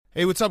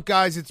Hey, what's up,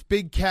 guys? It's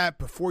Big Cat.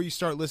 Before you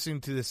start listening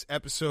to this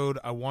episode,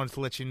 I wanted to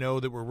let you know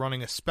that we're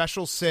running a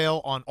special sale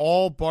on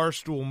all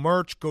Barstool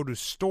merch. Go to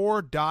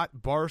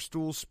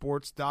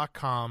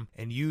store.barstoolsports.com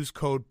and use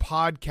code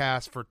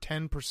PODCAST for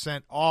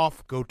 10%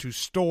 off. Go to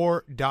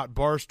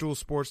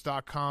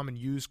store.barstoolsports.com and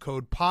use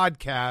code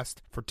PODCAST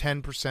for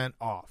 10%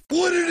 off.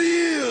 What it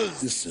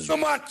is, this is the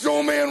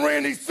Macho Man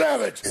Randy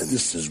Savage, and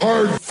this is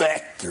Hard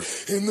Factor,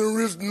 and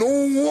there is no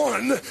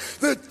one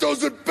that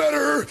does it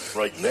better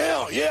right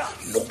now. Yeah,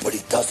 nobody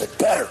does it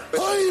better.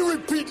 I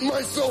ain't repeating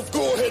myself.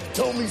 Go ahead,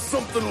 tell me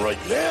something right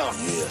now.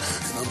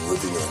 Yeah, and I'm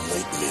living a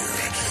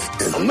nightmare,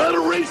 and I'm not a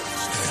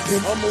racist,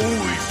 and I'm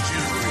always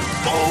cheering.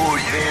 Oh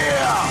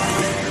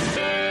yeah.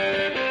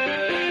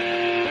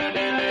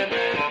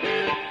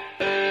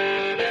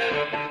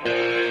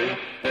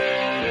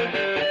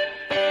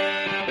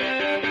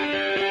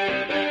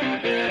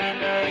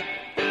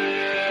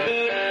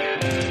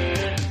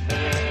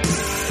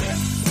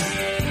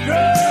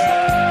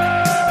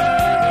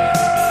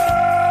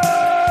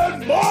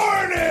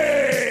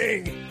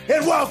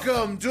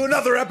 Welcome to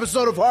another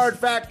episode of Hard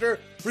Factor,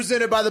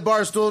 presented by the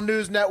Barstool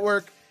News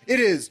Network. It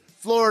is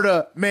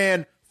Florida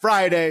Man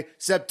Friday,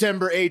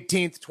 September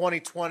 18th,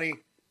 2020.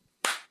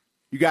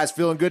 You guys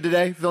feeling good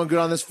today? Feeling good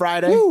on this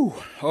Friday? Woo.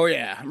 Oh,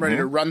 yeah. I'm ready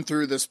to run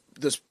through this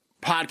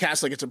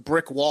podcast like it's a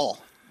brick wall.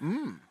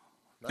 Nice.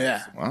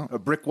 Yeah. Wow. A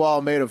brick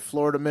wall made of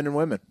Florida men and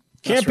women.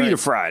 Can't beat a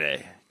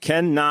Friday.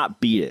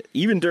 Cannot beat it.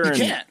 Even during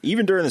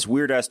this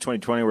weird-ass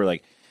 2020 where,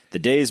 like, the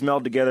days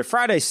meld together.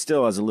 Friday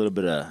still has a little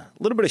bit of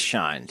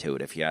shine to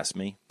it, if you ask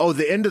me. Oh,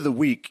 the end of the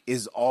week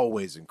is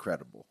always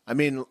incredible. I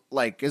mean,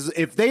 like,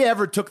 if they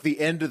ever took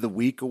the end of the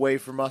week away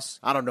from us,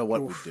 I don't know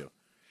what we'd do.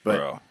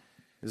 But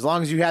as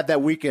long as you had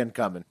that weekend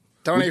coming,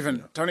 don't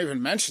even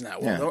mention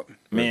that. Well,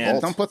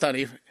 don't put that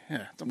evil.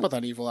 Yeah, don't put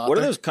that evil out. What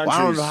there. are those countries?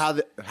 Well, I don't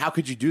know how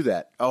could you do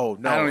that? Oh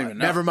no, I don't even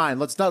know. Never mind.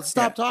 Let's not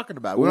stop talking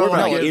about it. We don't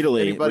want to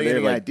Italy. Anybody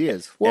any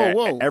ideas?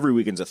 Whoa! Every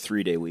weekend's a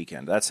 3-day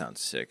weekend. That sounds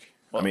sick.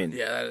 Well, I mean,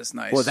 yeah, that is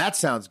nice. Well, that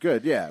sounds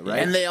good. Yeah,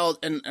 right. And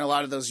a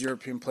lot of those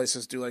European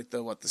places do like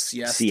the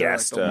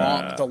siesta,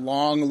 like the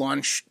long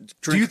lunch.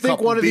 Do you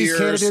think one of these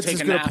candidates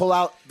is going to pull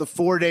out the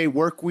 4-day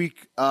work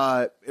week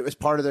as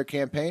part of their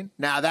campaign?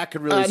 Now that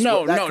could really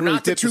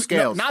not tip the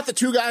scales. Not the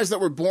two guys that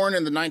were born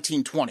in the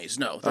 1920s.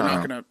 No, they're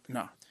not going to.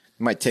 No,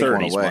 might take 30s,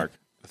 one away. Mark.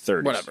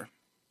 30s. Whatever.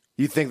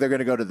 You think they're going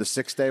to go to the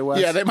 6-day West?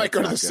 Yeah, they might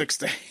go to the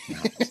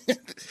 6-day.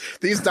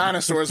 These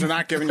dinosaurs are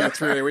not giving you a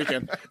 3-day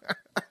weekend.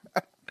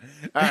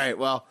 All right,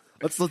 well.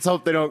 Let's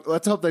hope they don't.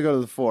 Let's hope they go to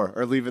the 4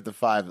 or leave it to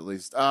 5 at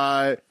least.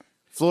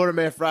 Florida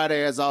Man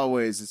Friday, as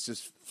always, it's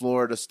just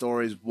Florida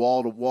stories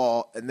wall to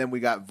wall, and then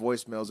we got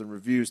voicemails and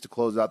reviews to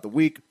close out the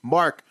week.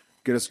 Mark,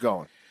 get us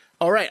going.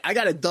 All right, I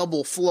got a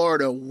double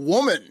Florida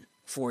woman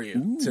for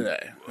you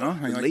today. Oh,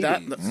 you like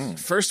that? The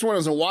first one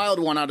is a wild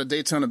one out of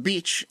Daytona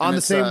Beach on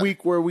the same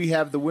week where we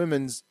have the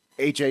women's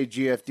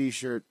HAGFD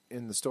shirt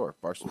in the store.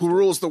 Barstool Who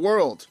rules the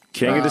world?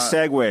 King of the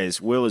segues.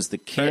 Will is the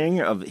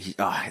king of.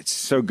 It's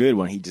so good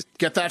when he just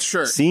get that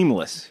shirt.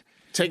 Seamless.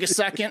 Take a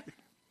second.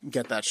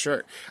 Get that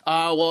shirt.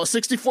 Well, a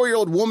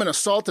 64-year-old woman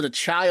assaulted a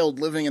child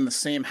living in the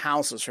same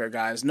house as her,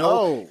 guys.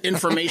 No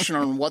information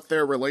on what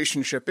their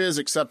relationship is,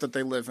 except that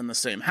they live in the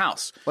same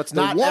house. Let's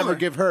not ever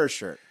give her a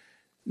shirt.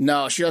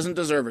 No, she doesn't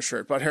deserve a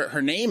shirt, but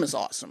her name is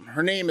awesome.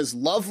 Her name is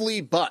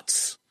Lovely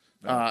Butts.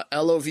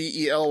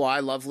 Lovely,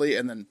 Lovely,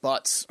 and then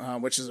Butts,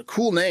 which is a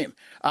cool name.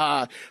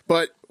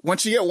 But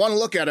once you get one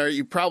look at her,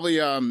 you probably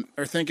are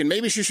thinking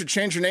maybe she should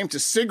change her name to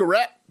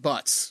Cigarette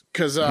Butts,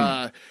 because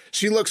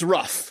she looks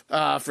rough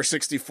for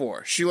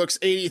 64. She looks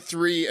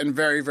 83 and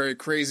very, very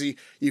crazy.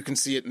 You can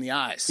see it in the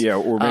eyes. Yeah,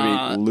 or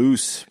maybe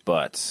loose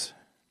butts.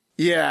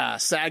 Yeah,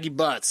 saggy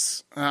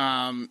butts.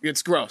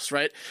 It's gross,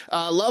 right?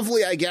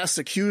 Lovely, I guess,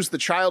 accused the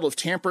child of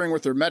tampering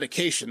with her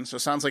medication. So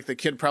it sounds like the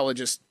kid probably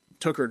just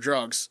took her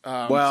drugs.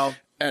 That's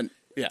an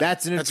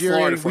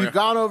infuriating. We've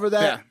gone over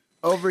that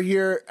over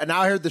here, and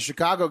I heard the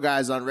Chicago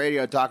guys on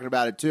radio talking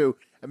about it too.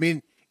 I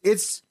mean,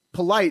 it's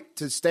polite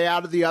to stay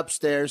out of the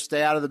upstairs,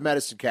 stay out of the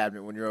medicine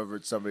cabinet when you're over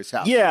at somebody's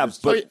house. Yeah,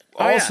 but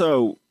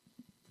also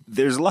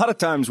there's a lot of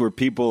times where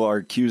people are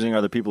accusing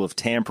other people of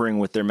tampering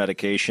with their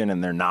medication,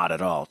 and they're not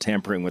at all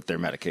tampering with their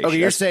medication. Okay,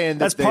 you're saying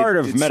that's part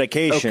of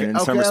medication in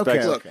some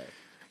respects. Okay.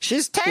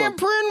 She's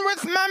tampering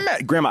with my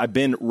Grandma, I've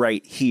been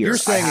right here. You're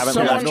saying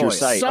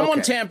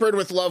someone tampered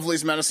with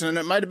Lovely's medicine, and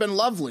it might have been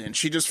Lovely, and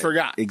she just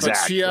forgot.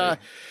 Exactly. But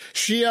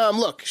she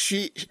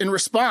in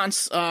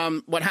response,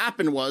 what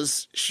happened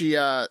was she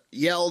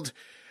yelled,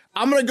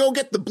 "I'm going to go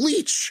get the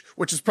bleach,"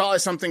 which is probably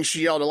something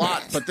she yelled a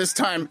lot. But this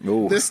time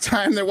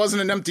there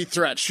wasn't an empty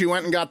threat. She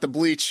went and got the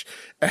bleach,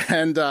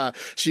 And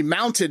she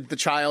mounted the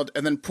child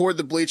and then poured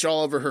the bleach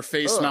all over her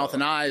face, mouth,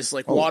 and eyes,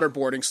 like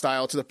waterboarding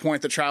style, to the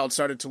point the child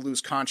started to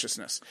lose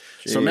consciousness.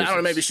 So I don't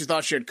know, maybe she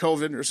thought she had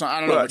COVID or something. I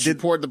don't know. But she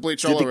poured the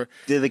bleach all over.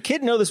 Did the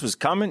kid know this was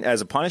coming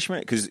as a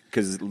punishment? Because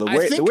the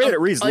way that it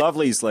reads,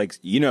 Lovely's like,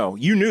 you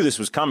knew this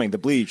was coming, the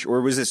bleach,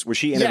 or was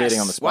she innovating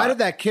on the spot? Why did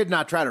that kid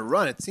not try to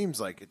run? It seems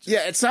like it.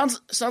 Yeah, it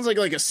sounds like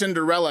a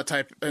Cinderella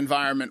type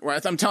environment where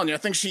I'm telling you, I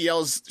think she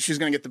yells she's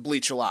going to get the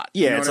bleach a lot.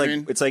 Yeah, you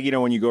know it's like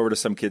when you go over to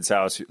some kid's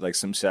house, like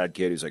some sad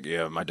kid who's like,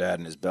 yeah, my dad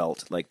and his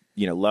belt, like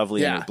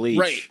Lovely and the bleach,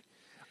 right?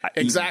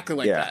 Exactly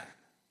like that.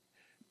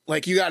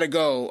 Like, you got to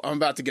go. I'm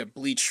about to get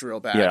bleached real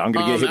bad. Yeah, I'm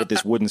going to get hit with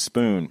this wooden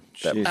spoon.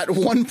 At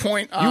one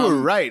point, you were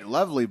right.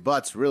 Lovely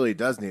Butts really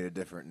does need a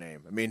different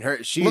name. I mean,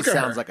 she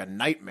sounds like a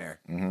nightmare.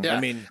 Mm-hmm. Yeah. I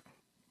mean,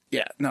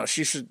 yeah, no,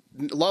 she should.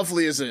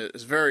 Lovely is a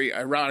very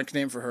ironic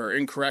name for her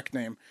incorrect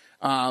name.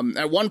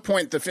 At one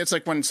point, it's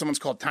like when someone's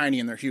called Tiny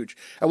and they're huge.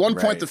 At one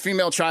point, the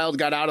female child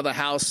got out of the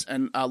house,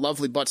 and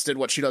Lovely Butts did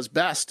what she does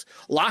best,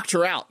 locked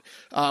her out.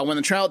 When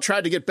the child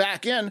tried to get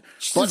back in,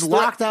 she was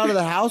locked out of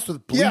the house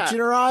with bleach in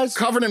her eyes?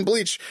 Covered in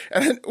bleach.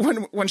 And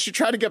when she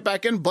tried to get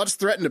back in, Butts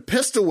threatened to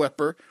pistol whip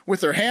her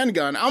with her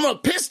handgun. I'm going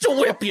to pistol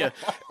whip you.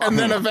 And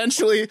then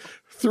eventually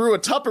threw a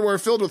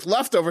Tupperware filled with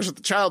leftovers at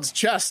the child's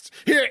chest.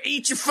 Here,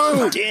 eat your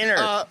food. Dinner.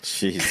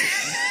 Jeez.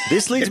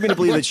 This leads me to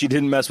believe that she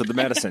didn't mess with the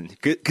medicine.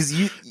 Because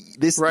you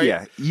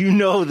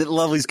know that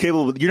Lovely's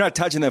capable. You're not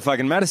touching that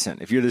fucking medicine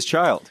if you're this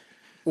child.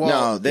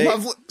 Well,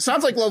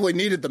 sounds like Lovely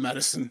needed the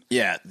medicine.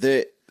 Yeah,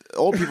 the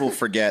old people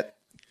forget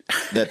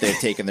that they've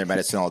taken their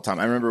medicine all the time.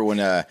 I remember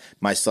when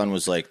my son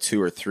was like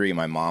 2 or 3,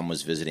 my mom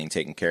was visiting,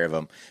 taking care of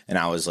him, and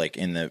I was like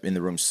in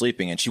the room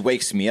sleeping, and she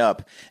wakes me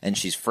up, and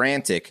she's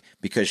frantic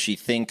because she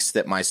thinks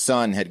that my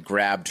son had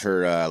grabbed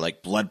her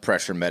like blood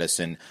pressure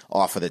medicine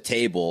off of the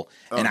table,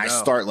 I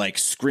start like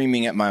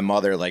screaming at my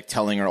mother, like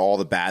telling her all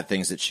the bad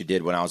things that she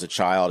did when I was a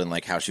child and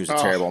like how she was a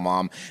terrible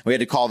mom. We had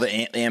to call the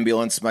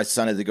ambulance. My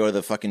son had to go to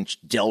the fucking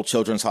Dell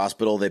Children's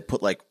Hospital. They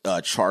put like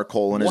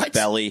charcoal in his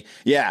belly.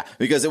 Yeah,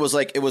 because it was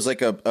like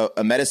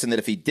a medicine that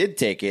if he did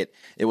take it,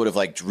 it would have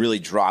like really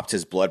dropped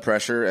his blood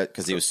pressure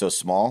because he was so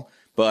small.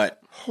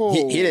 But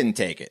he didn't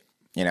take it.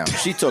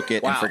 She took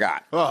it and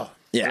forgot. Oh,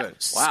 yeah,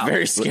 wow.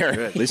 Very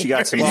scary. At least you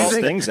got some of those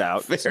things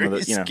out.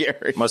 Very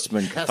scary. Must have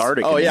been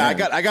cathartic. Oh yeah,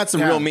 I got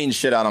some real mean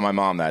shit out on my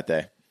mom that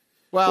day.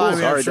 Well,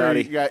 I'm sure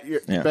you're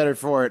better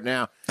for it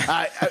now.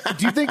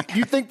 Do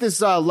you think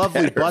this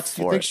Lovely Butts?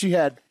 Do you think she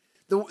had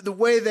the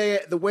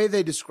way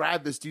they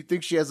describe this? Do you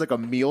think she has like a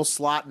meal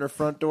slot in her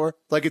front door?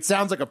 Like it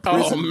sounds like a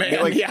prison. Oh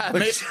man,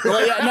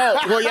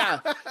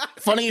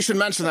 Funny you should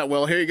mention that,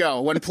 Will. Here you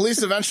go. When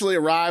police eventually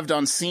arrived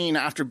on scene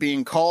after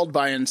being called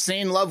by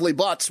insane Lovely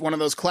Butts, one of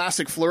those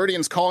classic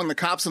Floridians calling the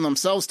cops on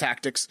themselves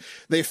tactics,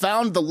 they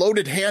found the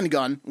loaded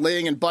handgun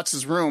laying in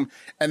Butts' room,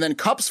 and then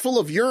cups full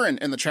of urine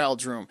in the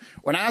child's room.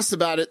 When asked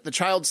about it, the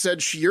child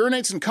said she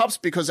urinates in cups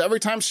because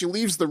every time she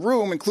leaves the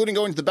room, including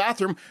going to the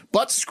bathroom,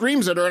 Butts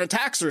screams at her and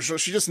attacks her, so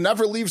she just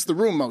never leaves the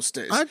room most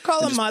days. I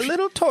call them my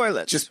little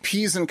toilet. Just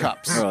pees in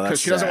cups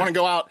because she doesn't want to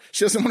go out.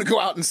 She doesn't want to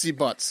go out and see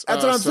Butts.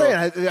 That's what I'm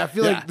saying. I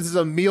feel like this is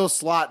a meal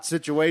slot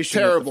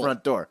situation at the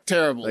front door.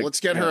 Terrible.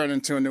 Let's get her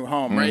into a new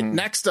home. Right.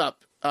 Next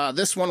up,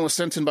 this one was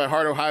sent in by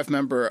Heart O' Hive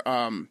member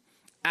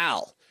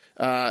Al.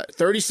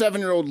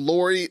 37-year-old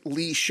Lori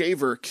Lee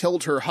Shaver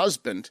killed her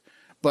husband,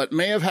 but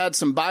may have had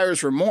some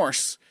buyer's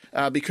remorse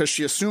because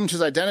she assumed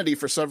his identity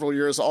for several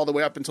years, all the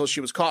way up until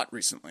she was caught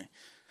recently.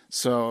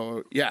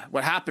 So, yeah,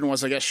 what happened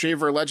was, I guess,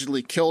 Shaver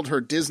allegedly killed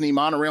her Disney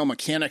monorail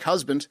mechanic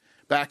husband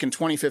back in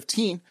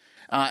 2015,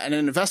 and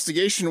an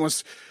investigation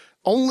was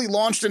only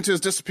launched into his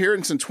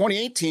disappearance in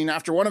 2018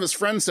 after one of his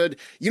friends said,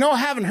 I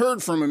haven't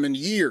heard from him in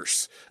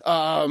years.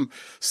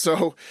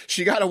 So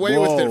she got away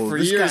with it for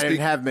years. This guy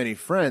didn't have many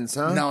friends,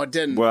 huh? No, it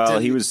didn't. Well,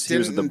 he was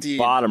at the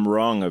bottom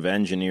rung of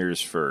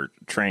engineers for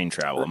train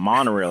travel. A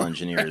monorail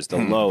engineer is the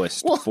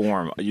lowest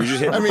form. You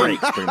just hit the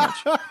brakes, pretty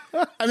much.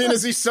 I mean,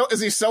 is he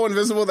so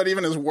invisible that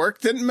even his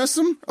work didn't miss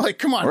him? Like,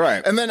 come on.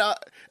 Right. And then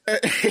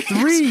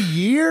 3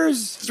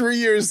 years? 3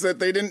 years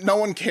that no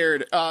one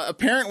cared.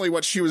 Apparently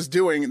what she was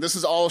doing, this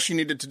is all she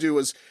needed to do,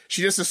 was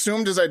she just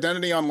assumed his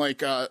identity on like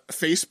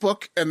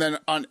Facebook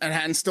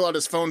and still had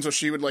his phone, so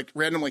she would like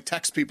randomly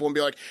text people and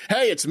be like,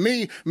 hey, it's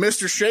me,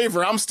 Mr.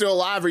 Shaver. I'm still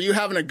alive. Are you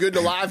having a good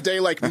alive day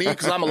like me?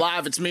 Because I'm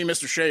alive. It's me,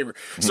 Mr. Shaver.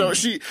 So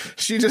she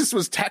just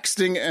was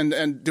texting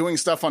and doing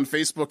stuff on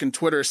Facebook and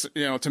Twitter,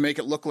 to make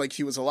it look like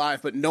he was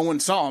alive, but no one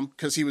saw him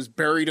because he was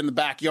buried in the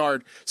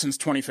backyard since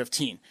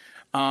 2015.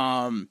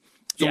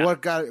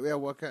 What got it? Yeah,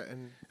 what got?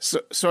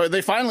 So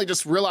they finally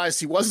just realized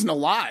he wasn't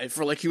alive,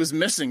 or like he was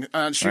missing.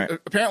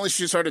 Apparently,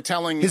 she started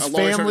telling his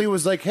family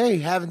was like, "Hey,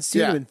 haven't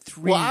seen him in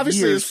 3 years." Well,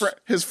 obviously,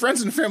 his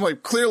friends and family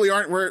clearly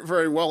aren't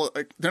very well.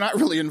 Like, they're not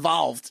really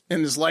involved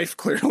in his life.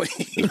 Clearly,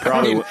 it's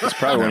probably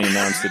when he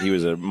announced that he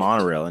was a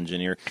monorail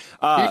engineer.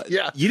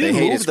 You didn't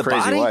hate move his the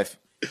crazy body? wife.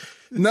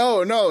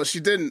 No, she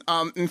didn't.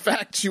 In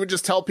fact, she would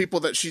just tell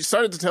people that she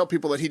started to tell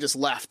people that he just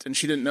left, and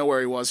she didn't know where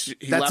he was.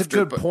 That's a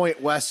good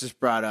point Wes just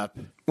brought up.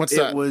 What's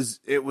that?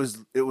 It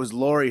was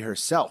Lori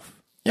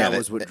herself. That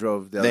was what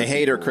drove the They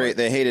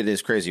hated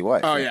his crazy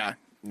wife. Oh, yeah.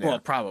 Well,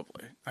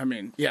 probably. I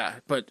mean, yeah,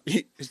 but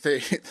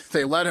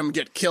they let him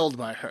get killed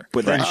by her.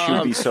 But then she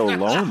would be so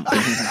lonely.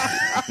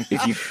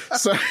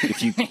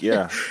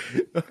 Yeah.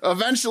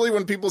 Eventually,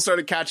 when people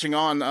started catching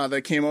on,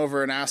 they came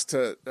over and asked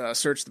to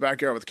search the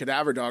backyard with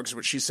cadaver dogs,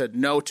 which she said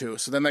no to.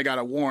 So then they got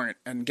a warrant,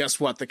 and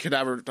guess what? The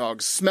cadaver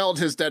dogs smelled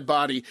his dead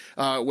body,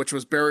 which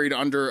was buried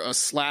under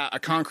a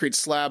concrete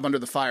slab under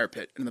the fire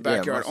pit in the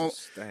backyard.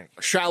 A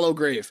shallow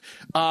grave.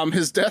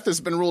 His death has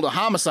been ruled a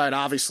homicide,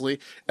 obviously,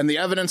 and the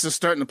evidence is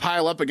starting to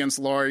pile up against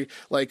Lori.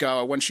 Like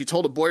when she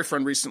told a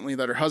boyfriend recently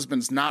that her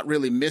husband's not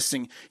really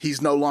missing,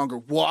 he's no longer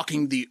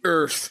walking the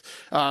earth.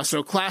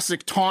 So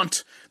classic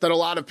taunt that a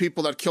lot of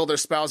people that kill their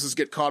spouses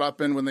get caught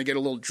up in when they get a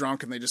little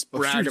drunk and they just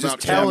brag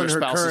about killing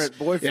their spouses. Current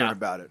boyfriend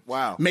about it.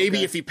 Wow.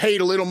 Maybe if he paid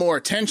a little more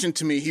attention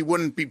to me, he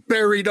wouldn't be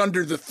buried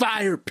under the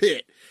fire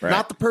pit. Right.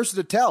 Not the person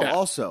to tell.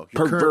 Also,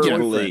 your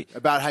proverbially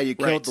about how you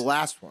killed the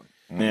last one.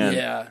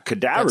 Man,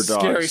 cadaver that's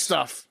dogs. Scary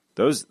stuff.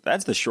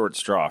 That's the short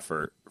straw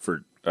for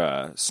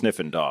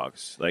sniffing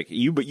dogs. Like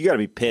but you got to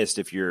be pissed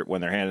when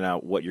they're handing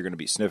out what you're going to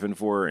be sniffing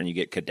for, and you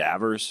get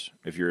cadavers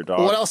if you're a dog.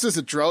 Well, what else is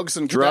it? Drugs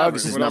and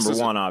drugs cadavers? is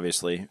number one,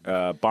 obviously.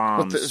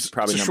 Bombs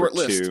probably number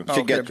two.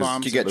 You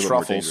get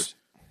truffles.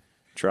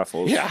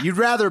 Truffles. Yeah. You'd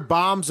rather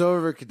bombs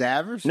over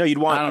cadavers? No, you'd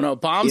want. I don't know.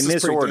 Bombs in is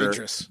this pretty order.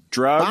 dangerous.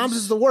 Drugs. Bombs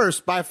is the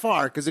worst by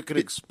far because it could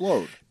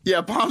explode.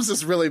 Yeah, bombs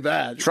is really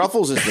bad.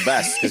 Truffles is the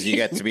best because you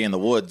get to be in the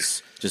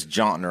woods just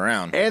jaunting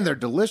around. And they're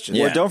delicious.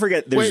 Well, don't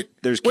forget,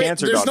 there's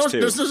cancer dogs too.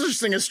 There's no such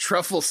thing as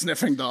truffle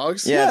sniffing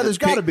dogs. Yeah, there's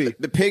got to be.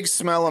 The pigs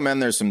smell them, and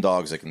there's some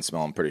dogs that can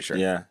smell them. Pretty sure.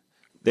 Yeah.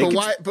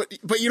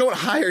 But you don't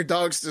hire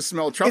dogs to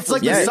smell truffles. It's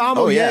like the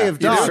sommelier of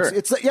dogs. Sure.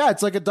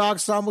 It's like a dog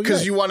sommelier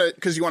because you want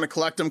to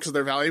collect them because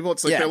they're valuable.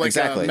 It's like they're like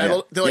exactly,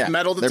 metal. They're like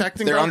metal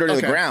detecting. They're under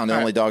the ground, and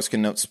only dogs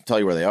can tell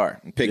you where they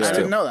are. And pigs I too.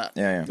 didn't know that.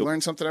 Yeah. You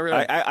learn something every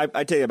day.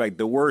 I take it back.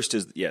 The worst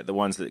is the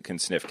ones that can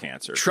sniff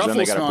cancer.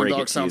 Truffle smelling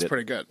dog sounds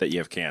pretty good. That you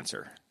have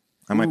cancer.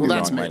 I might be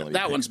that's wrong. made up.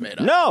 That one's made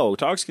up. No,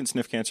 dogs can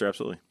sniff cancer.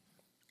 Absolutely.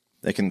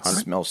 They can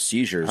smell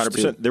seizures. 100%.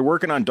 Too. They're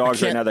working on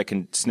dogs right now that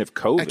can sniff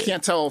COVID. I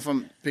can't tell if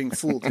I'm being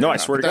fooled. No, I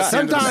swear to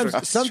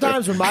God.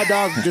 Sometimes when my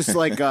dog just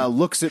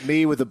looks at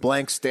me with a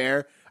blank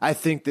stare, I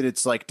think that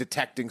it's like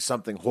detecting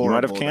something horrible. You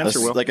might have cancer,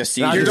 Will. Like a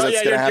seizure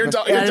that's going to happen.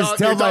 I just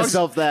tell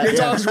myself that. Your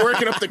dog's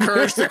working up the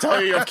courage to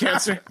tell you have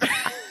cancer.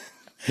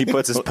 He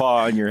puts his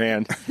paw on your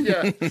hand.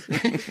 Yeah.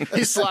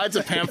 He slides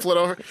a pamphlet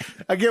over.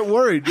 I get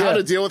worried. How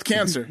to deal with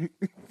cancer.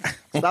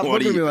 Stop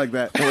looking at me like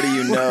that. What do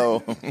you know?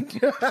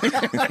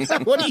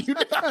 What do you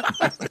know?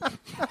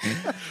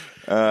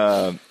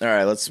 All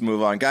right, let's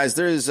move on. Guys,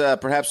 there is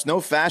perhaps no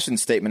fashion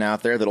statement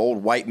out there that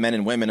old white men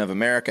and women of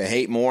America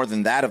hate more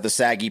than that of the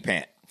saggy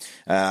pant.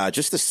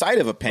 Just the sight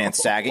of a pant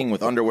sagging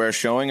with underwear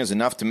showing is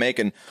enough to make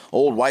an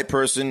old white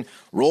person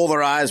roll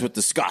their eyes with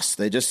disgust.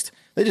 They just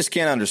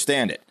can't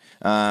understand it.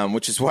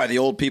 Which is why the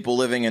old people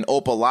living in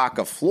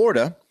Opelika,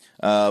 Florida,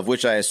 of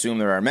which I assume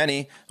there are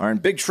many, are in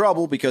big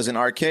trouble because an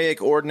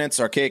archaic and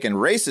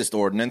racist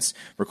ordinance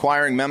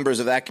requiring members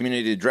of that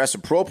community to dress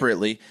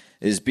appropriately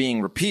is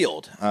being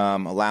repealed,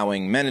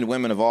 allowing men and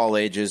women of all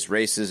ages,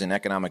 races, and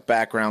economic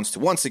backgrounds to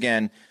once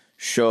again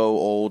show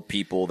old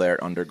people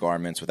their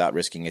undergarments without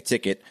risking a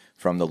ticket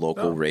from the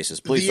local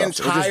racist police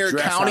officer.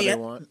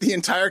 The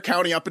entire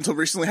county up until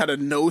recently had a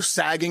no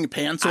sagging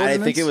pants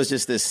ordinance. I think it was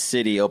just this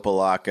city,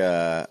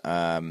 Opelika.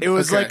 It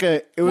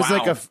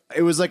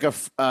was like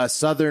a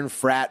southern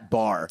frat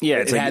bar. Yeah,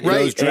 it had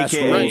those dress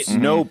rules.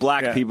 No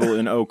black people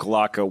in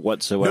Opelika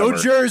whatsoever. No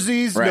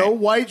jerseys, no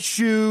white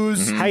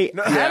shoes. How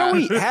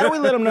do we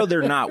let them know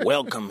they're not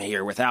welcome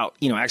here without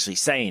actually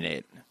saying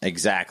it?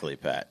 Exactly,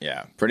 Pat.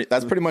 Yeah,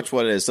 that's pretty much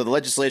what it is. So the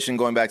legislation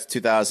going back to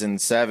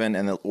 2007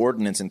 and the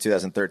ordinance in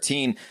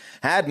 2013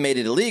 had made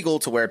it illegal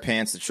to wear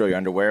pants that show your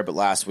underwear. But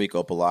last week,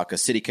 Opelika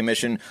City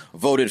Commission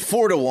voted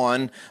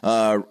 4-1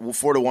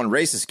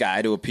 racist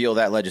guy to appeal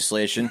that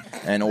legislation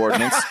and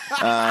ordinance,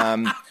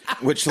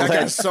 which that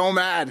guy's so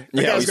mad.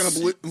 That guy's going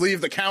to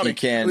leave the county,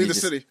 leave the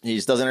city. He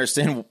just doesn't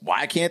understand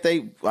why can't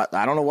they?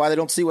 I don't know why they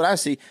don't see what I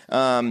see.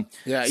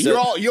 You're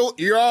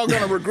all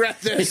going to regret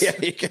this.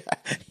 You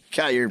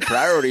got your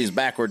priorities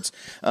backwards.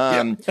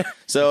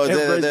 So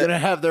everybody's going to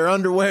have their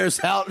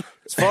underwears out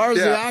as far as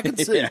the eye can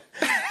see. Yeah.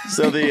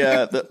 So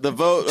the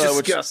vote,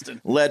 which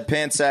led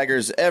pant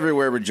saggers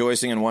everywhere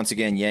rejoicing and once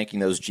again yanking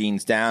those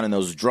jeans down and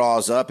those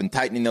draws up and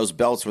tightening those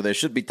belts where they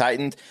should be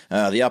tightened,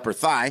 the upper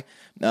thigh.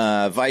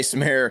 Vice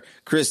Mayor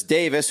Chris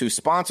Davis, who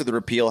sponsored the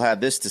repeal,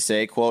 had this to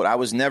say, quote, "I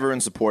was never in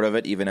support of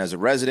it, even as a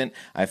resident.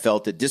 I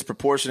felt it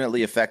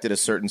disproportionately affected a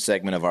certain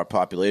segment of our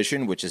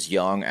population, which is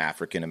young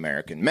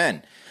African-American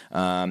men."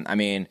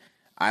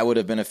 I would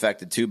have been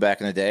affected too back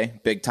in the day.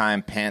 Big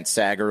time pant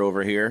sagger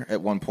over here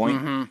at one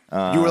point.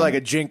 Mm-hmm. You were like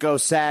a Jenko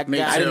sag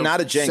guy? I'm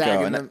not a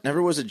Jenko. And I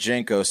never was a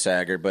Jenko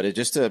sagger, but it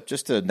just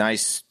a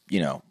nice,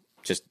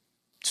 just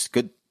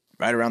good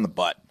right around the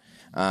butt.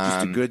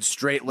 Just a good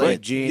straight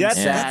leg jean, That's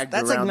sagged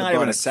like around not the even a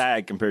buttocks.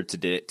 sag compared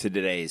to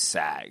today's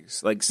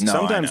sags. Like No,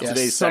 sometimes I know.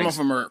 today's some sags,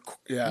 of them are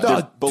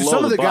below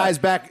some of the the guys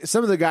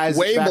butt.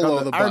 Way back below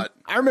on the butt.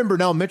 I remember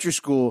in elementary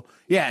school,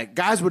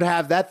 guys would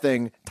have that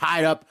thing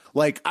tied up.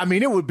 Like, I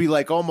mean, it would be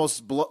like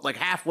almost like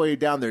halfway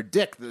down their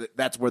dick.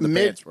 That's where the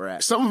pants were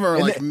at. Some of them are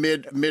And like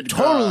then mid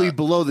totally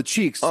below the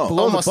cheeks,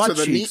 below almost the butt to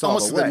the knee, cheeks, all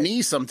almost the to the way.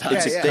 knee sometimes.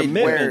 Yeah, They yeah.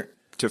 commitment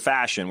to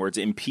fashion where it's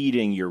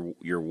impeding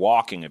your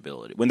walking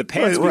ability. When the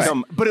pants Right.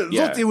 become, But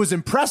it was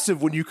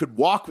impressive when you could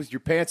walk with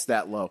your pants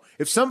that low.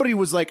 If somebody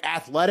was like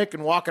athletic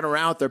and walking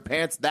around with their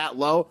pants that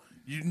low,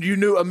 you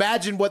knew.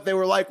 Imagine what they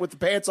were like with the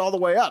pants all the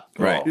way up.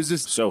 Right. It was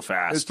just so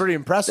fast. It was pretty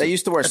impressive. They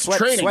used to wear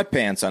training.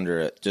 sweatpants under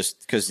it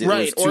just because it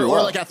Right, was too or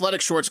low. like athletic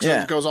shorts because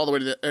Yeah. it goes all the way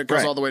to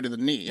Right. all the way to the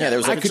knee. Yeah, there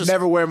was I like could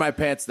never wear my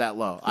pants that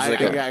low. I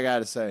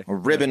gotta say. a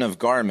ribbon of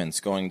garments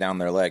going down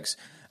their legs.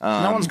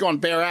 No one's going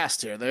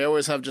bare-assed here. They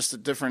always have just a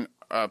different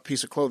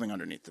piece of clothing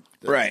underneath the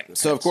Right.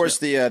 So, of course,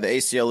 the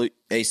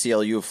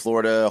ACLU of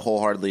Florida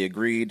wholeheartedly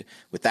agreed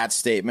with that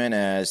statement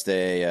as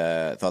they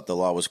thought the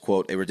law was,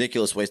 quote, a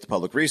ridiculous waste of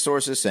public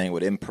resources, saying it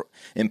would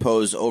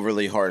impose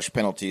overly harsh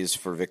penalties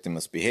for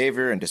victimless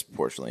behavior and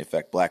disproportionately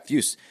affect black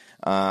youth.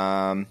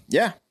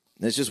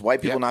 It's just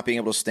white people not being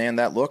able to stand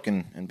that look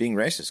and being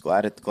racist.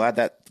 Glad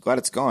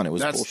it's gone. It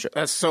was bullshit.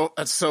 That's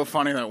so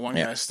funny that one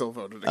guy still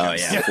voted Oh,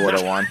 against. yeah.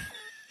 4-1.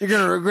 You're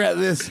gonna regret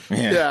this.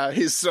 Yeah,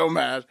 he's so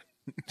mad.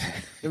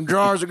 Them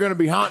drawers are gonna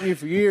be haunting you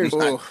for years.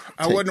 Ooh,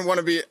 I wouldn't want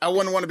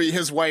to be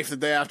his wife the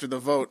day after the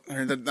vote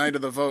or the night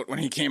of the vote when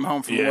he came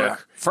home from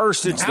work.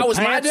 First, it's How the was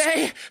my pants,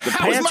 day? The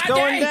How was pants my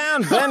going day?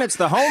 down. Then it's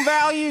the home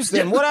values.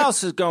 Then what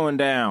else is going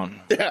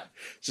down? Yeah,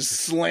 just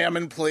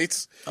slamming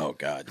plates. Oh,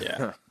 God,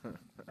 yeah.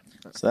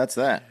 So that's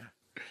that.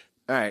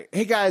 All right.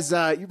 Hey, guys,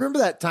 you remember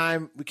that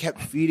time we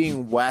kept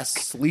feeding Wes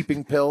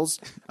sleeping pills,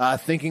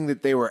 thinking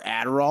that they were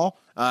Adderall,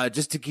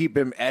 just to keep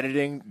him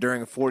editing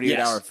during a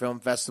 48-hour film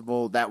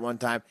festival that one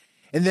time?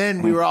 And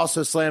then we were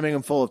also slamming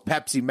him full of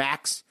Pepsi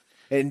Max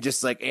and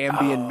just like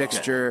Ambien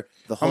mixture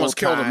the whole Almost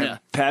time. killed him, yeah.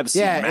 Pepsi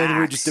Yeah, Max. and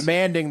we're just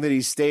demanding that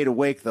he stayed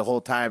awake the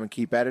whole time and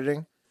keep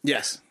editing.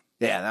 Yes.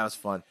 Yeah, that was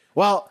fun.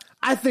 Well,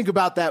 I think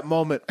about that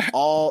moment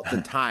all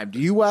the time. Do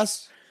you,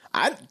 Wes?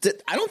 I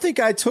don't think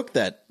I took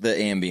the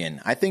Ambien.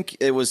 I think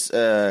it was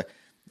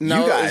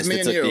No, you guys it was me that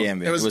and took you. the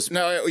Ambien. It was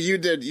no, you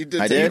did. You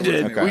did. I take did?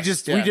 it with me.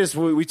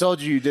 Okay. We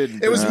told you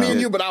didn't. It was me and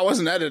you, but I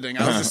wasn't editing.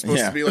 I was just supposed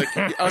Yeah. to be like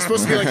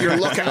your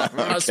lookout.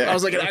 I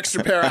was like an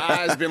extra pair of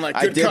eyes, being like,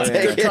 I good did cut,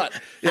 take good it. cut.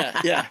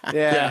 Yeah.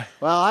 Yeah.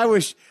 Well, I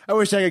wish I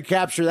could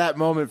capture that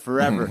moment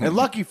forever. And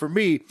lucky for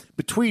me,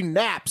 between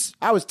naps,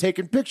 I was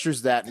taking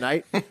pictures that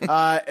night,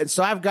 and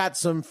so I've got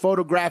some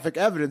photographic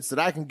evidence that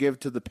I can give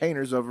to the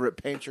painters over at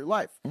Paint Your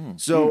Life.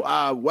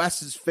 So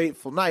Wes's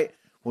fateful night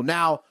will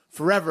now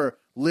forever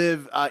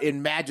live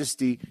in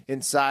majesty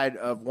inside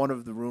of one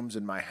of the rooms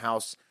in my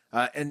house.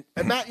 And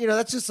that,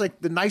 that's just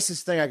like the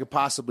nicest thing I could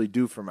possibly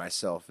do for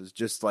myself is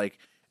just like,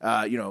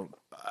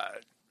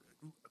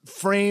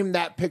 frame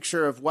that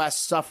picture of Wes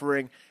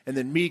suffering and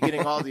then me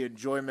getting all the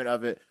enjoyment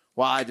of it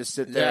while I just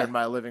sit there Yeah. in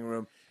my living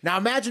room. Now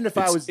imagine if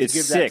I was to It's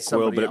give that sick, to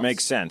somebody Will, but else. it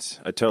makes sense.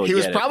 I totally He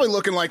was get probably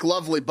looking like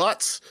lovely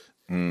butts.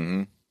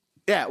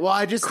 Yeah, well,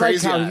 I just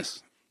Crazy like how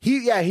eyes.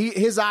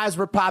 his eyes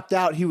were popped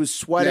out. He was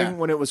sweating Yeah.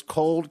 when it was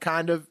cold,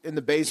 kind of in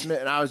the basement,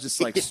 and I was just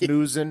like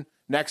snoozing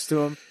next to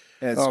him.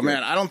 And it's Oh good.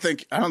 man, I don't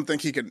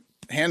think he could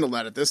handle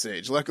that at this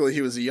age. Luckily,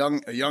 he was a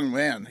young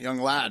man, a young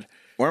lad.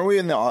 Weren't we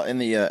in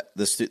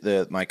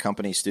my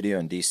company studio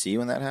in DC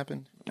when that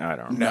happened? it. I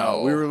don't know.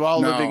 No, we were all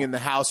No. living in the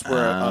house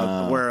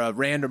where a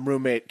random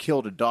roommate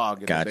killed a dog.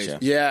 In Gotcha. The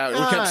basement. Yeah,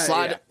 we kept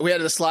sliding. yeah. We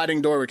had a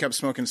sliding door. We kept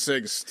smoking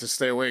cigs to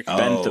stay awake.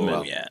 Benthamine.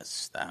 Oh,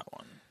 yes, that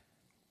one.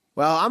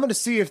 Well, I'm going to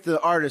see if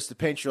the artist, the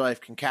Paint Your Life,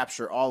 can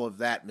capture all of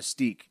that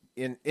mystique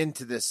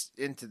into this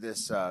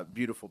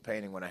beautiful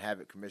painting when I have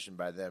it commissioned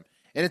by them.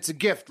 And it's a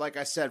gift, like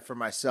I said, for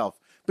myself.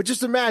 But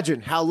just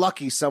imagine how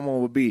lucky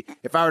someone would be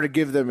if I were to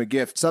give them a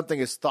gift, something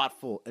as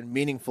thoughtful and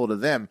meaningful to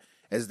them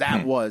as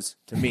that was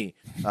to me,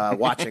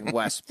 watching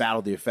Wes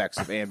battle the effects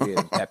of Ambien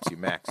and Pepsi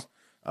Max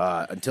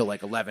until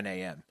like 11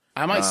 a.m.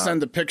 I might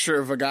send a picture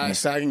of a guy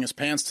sagging his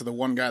pants to the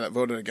one guy that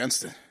voted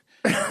against it.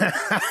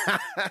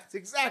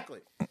 Exactly.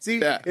 See,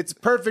 Yeah. it's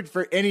perfect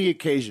for any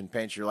occasion,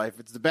 Paint Your Life.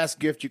 It's the best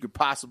gift you could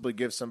possibly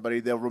give somebody.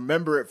 They'll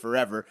remember it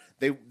forever.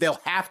 They'll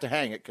have to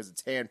hang it because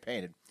it's hand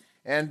painted.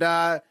 And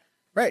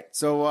right,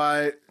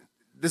 so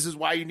this is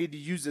why you need to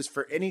use this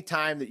for any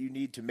time that you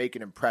need to make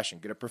an impression.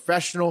 Get a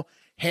professional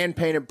hand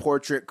painted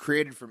portrait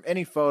created from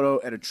any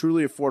photo at a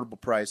truly affordable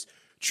price.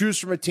 Choose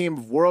from a team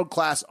of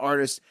world-class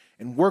artists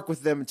and work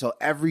with them until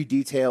every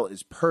detail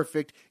is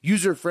perfect.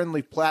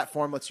 User-friendly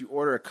platform lets you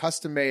order a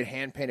custom-made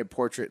hand-painted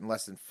portrait in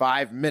less than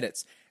 5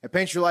 minutes. At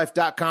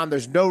paintyourlife.com,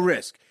 there's no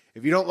risk.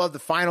 If you don't love the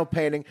final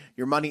painting,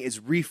 your money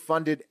is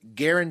refunded,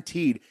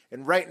 guaranteed.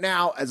 And right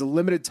now, as a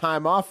limited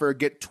time offer,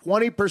 get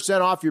 20%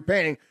 off your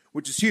painting,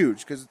 which is huge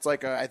because it's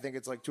like I think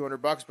it's like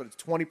 $200, but it's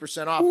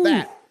 20% off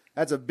that.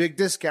 That's a big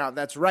discount.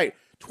 That's right.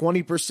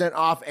 20%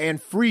 off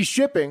and free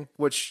shipping,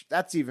 which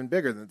that's even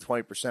bigger than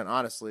 20%,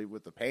 honestly,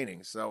 with the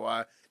painting.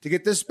 So to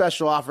get this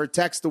special offer,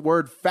 text the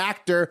word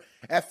FACTOR,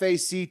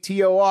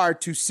 FACTOR,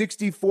 to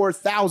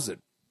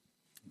 64,000.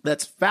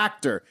 That's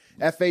FACTOR,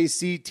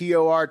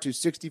 FACTOR, to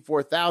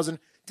 64,000.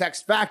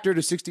 Text FACTOR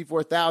to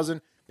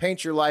 64,000.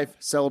 Paint your life.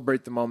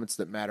 Celebrate the moments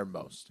that matter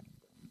most.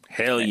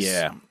 Hell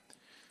yeah.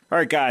 All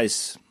right,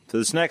 guys. So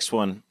this next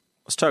one,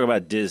 let's talk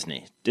about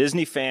Disney.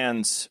 Disney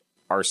fans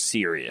are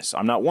serious.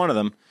 I'm not one of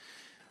them.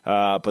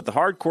 But the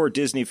hardcore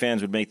Disney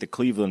fans would make the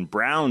Cleveland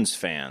Browns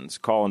fans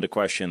call into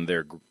question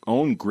their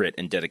own grit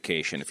and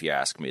dedication, if you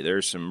ask me.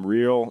 There's some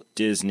real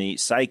Disney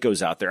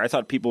psychos out there. I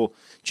thought people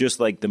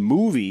just like the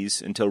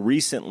movies until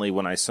recently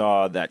when I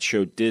saw that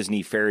show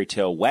Disney Fairy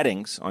Tale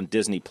Weddings on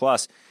Disney+,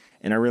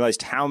 and I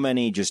realized how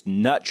many just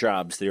nut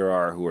jobs there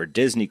are who are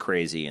Disney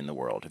crazy in the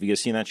world. Have you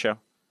guys seen that show?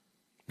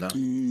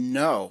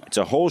 No. It's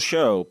a whole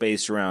show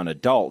based around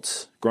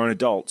adults, grown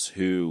adults,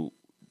 who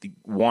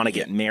want to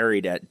get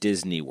married at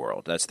Disney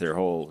World. That's their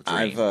whole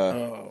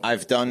dream.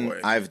 I've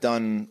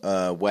done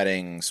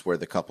weddings where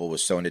the couple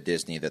was so into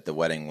Disney that the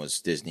wedding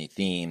was Disney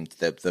themed.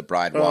 The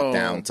bride walked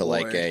down to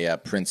like a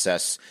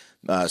princess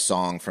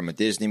song from a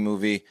Disney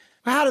movie.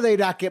 How do they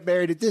not get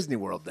married at Disney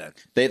World then?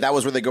 That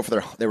was where they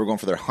were going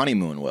for their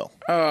honeymoon, Will.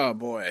 Oh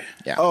boy.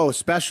 Yeah. Oh,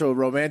 special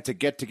romantic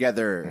get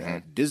together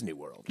at Disney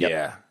World.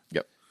 Yeah.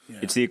 Yep.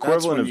 It's the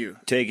equivalent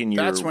of taking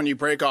your... That's when you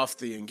break off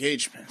the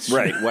engagements.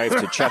 Right, wife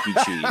to Chuck E.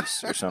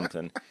 Cheese or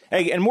something.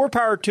 Hey, and more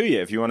power to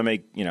you if you want to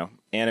make,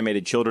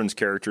 animated children's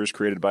characters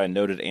created by a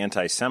noted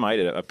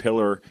anti-Semite, a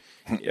pillar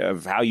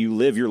of how you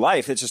live your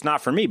life. It's just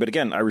not for me. But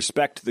again, I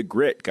respect the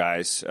grit,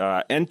 guys.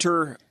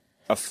 Enter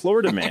a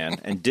Florida man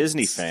and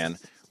Disney fan,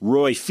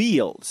 Roy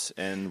Fields.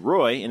 And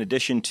Roy, in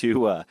addition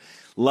to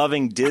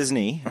loving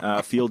Disney,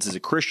 Fields is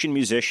a Christian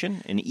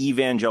musician, an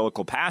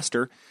evangelical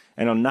pastor,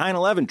 and a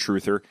 9/11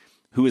 truther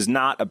who is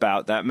not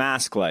about that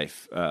mask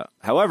life.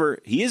 However,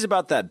 he is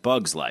about that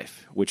Bugs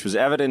life, which was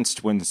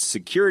evidenced when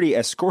security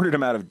escorted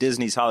him out of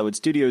Disney's Hollywood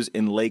Studios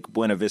in Lake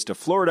Buena Vista,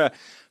 Florida,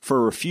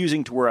 for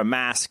refusing to wear a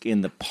mask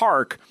in the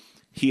park.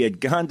 He had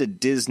gone to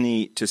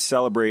Disney to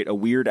celebrate a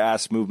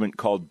weird-ass movement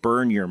called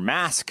Burn Your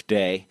Mask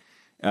Day.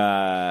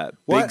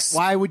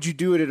 Why would you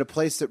do it at a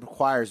place that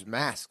requires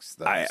masks,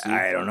 though?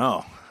 I don't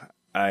know.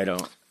 I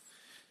don't...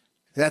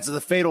 That's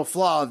the fatal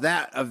flaw of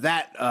that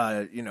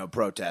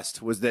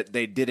protest, was that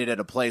they did it at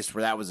a place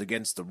where that was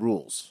against the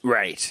rules.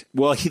 Right.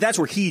 Well, that's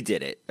where he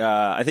did it.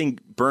 I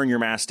think Burn Your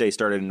Mask Day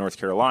started in North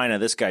Carolina.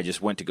 This guy just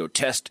went to go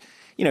test.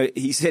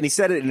 He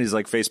said it in his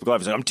Facebook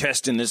Live. He's like, I'm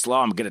testing this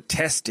law. I'm going to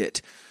test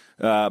it.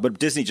 But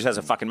Disney just has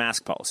a fucking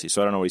mask policy,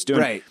 so I don't know what he's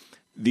doing. Right.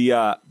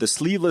 The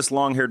sleeveless,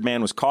 long-haired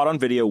man was caught on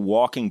video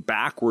walking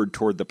backward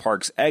toward the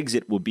park's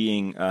exit while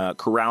being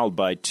corralled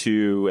by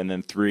 2 and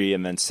then 3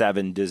 and then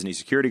 7 Disney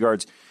security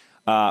guards.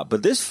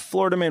 But this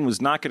Florida man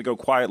was not going to go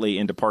quietly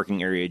into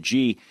parking area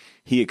G.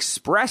 He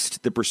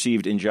expressed the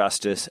perceived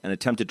injustice and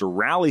attempted to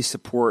rally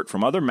support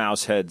from other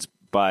mouseheads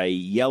by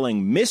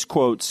yelling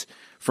misquotes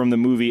from the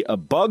movie A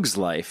Bug's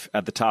Life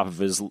at the top of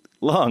his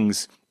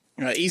lungs.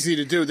 Easy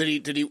to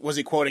do. Was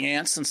he quoting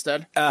ants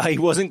instead? He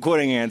wasn't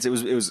quoting ants. It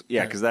was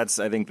because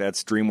I think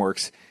that's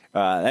DreamWorks.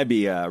 That'd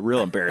be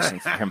real embarrassing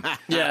for him.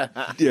 Yeah,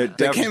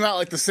 they came out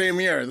like the same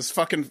year. This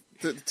fucking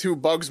 2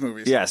 Bugs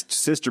movies. Yes,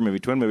 sister movie,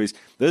 twin movies.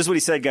 This is what he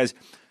said, guys.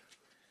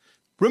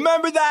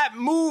 Remember that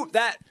movie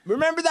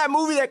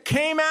that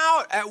came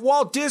out at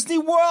Walt Disney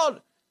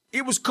World?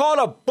 It was called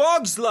A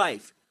Bug's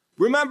Life.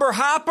 Remember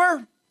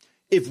Hopper?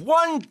 If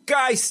one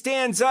guy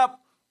stands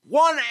up,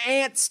 one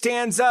ant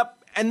stands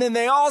up, and then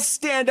they all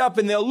stand up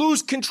and they'll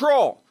lose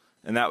control.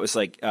 And that was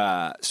like,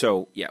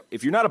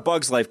 if you're not a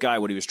Bug's Life guy,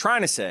 what he was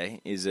trying to say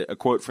is a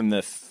quote from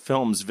the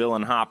film's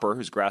villain Hopper,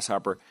 who's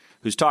Grasshopper,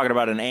 who's talking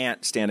about an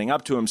ant standing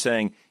up to him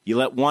saying, you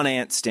let one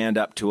ant stand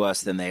up to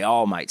us, then they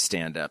all might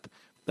stand up.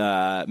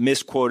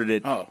 Misquoted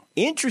it. Oh.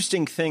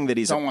 Interesting thing that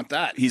don't want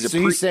that.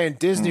 He's saying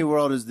Disney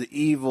World is the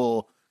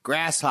evil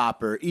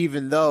Grasshopper,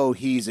 even though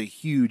he's a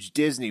huge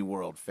Disney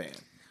World fan.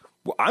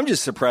 Well, I'm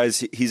just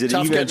surprised he's an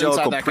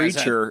evangelical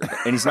preacher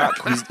and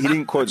he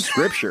didn't quote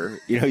scripture.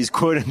 He's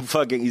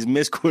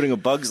misquoting A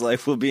Bug's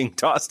Life while being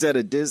tossed out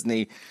of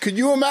Disney. Could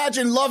you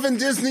imagine loving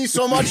Disney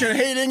so much and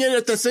hating it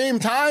at the same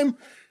time?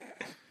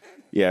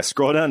 Yeah,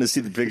 scroll down to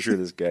see the picture of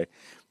this guy.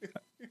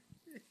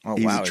 Oh,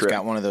 wow. He's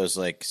got one of those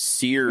like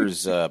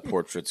Sears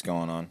portraits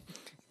going on.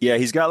 Yeah,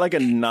 he's got like a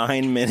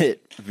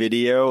 9-minute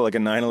video, like a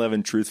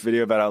 9/11 truth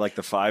video about how like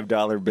the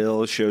 $5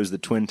 bill shows the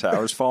Twin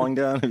Towers falling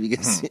down. Are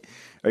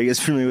you guys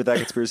familiar with that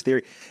conspiracy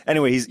theory?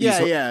 Anyway, he's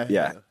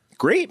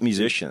great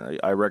musician.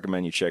 I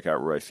recommend you check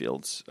out Roy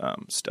Fields'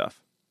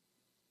 stuff.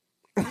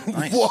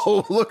 Nice.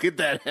 Whoa, look at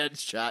that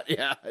headshot.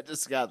 Yeah, I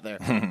just got there.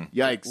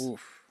 Yikes.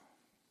 Oof.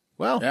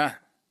 Well, yeah.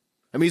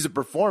 I mean, he's a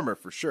performer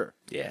for sure.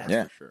 Yeah.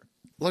 For sure.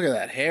 Look at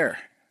that hair.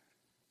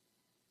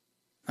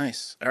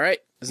 Nice. All right.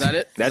 Is that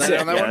it? That's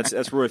it.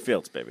 That's Roy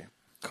Fields, baby.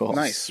 Cool.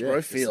 Nice.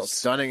 Roy Fields.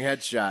 Stunning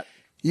headshot.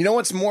 You know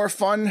what's more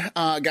fun,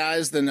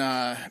 guys, than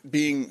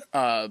being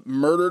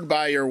murdered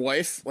by your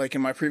wife, like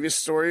in my previous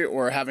story,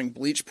 or having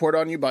bleach poured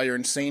on you by your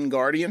insane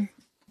guardian?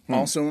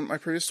 Also in my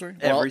previous story.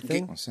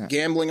 Everything. Well,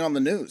 gambling on the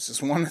news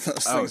is one of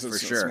those things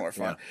that's more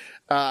fun.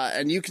 Yeah.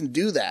 And you can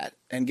do that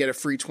and get a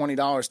free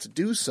 $20 to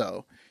do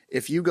so.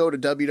 If you go to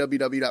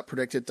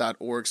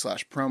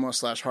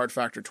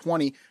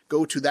www.predictit.org/promo/hardfactor20,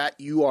 go to that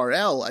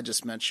URL I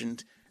just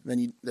mentioned,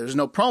 then there's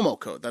no promo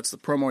code. That's the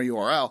promo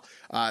URL.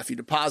 If you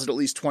deposit at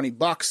least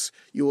 $20,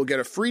 you will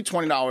get a free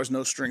 $20,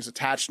 no strings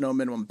attached, no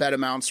minimum bet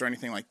amounts or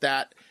anything like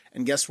that.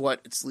 And guess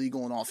what? It's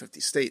legal in all 50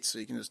 states, so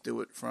you can just do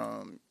it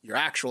from your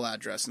actual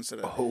address instead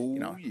of,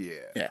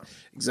 Yeah,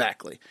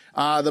 exactly.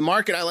 The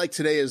market I like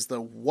today is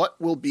what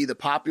will be the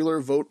popular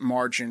vote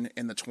margin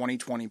in the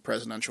 2020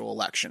 presidential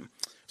election.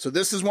 So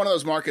this is one of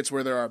those markets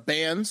where there are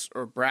bands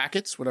or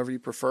brackets, whatever you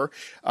prefer.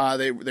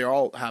 They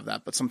all have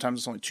that, but sometimes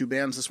it's only 2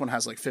 bands. This one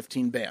has like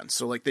 15 bands.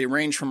 So like they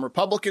range from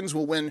Republicans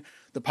will win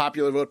the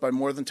popular vote by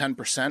more than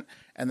 10%,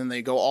 and then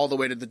they go all the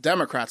way to the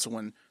Democrats will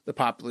win the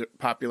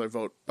popular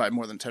vote by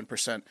more than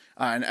 10%,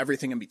 and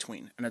everything in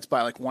between. And it's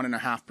by like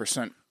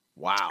 1.5%.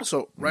 Wow.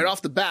 So right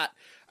off the bat,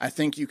 I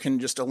think you can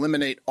just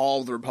eliminate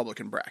all the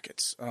Republican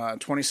brackets.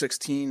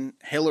 2016,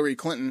 Hillary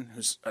Clinton,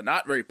 who's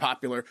not very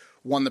popular,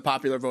 won the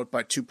popular vote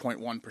by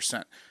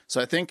 2.1%.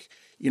 So I think,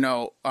 you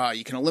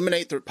can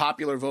eliminate the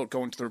popular vote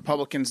going to the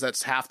Republicans.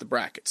 That's half the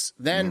brackets.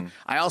 Then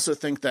I also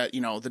think that,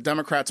 the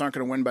Democrats aren't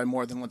going to win by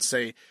more than, let's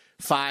say,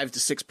 5 to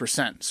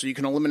 6%. So you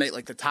can eliminate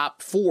like the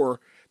top 4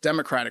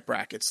 Democratic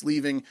brackets,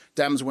 leaving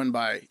Dems win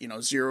by,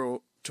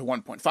 0 to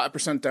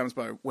 1.5%,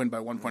 Dems win by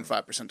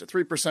 1.5% to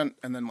 3%,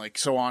 and then like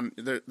so on.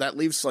 That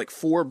leaves like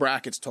 4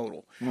 brackets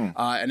total,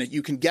 and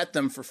you can get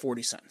them for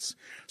 40 cents.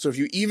 So if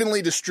you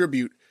evenly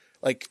distribute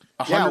like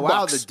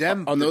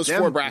 $100 on those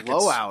 4 brackets,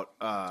 blowout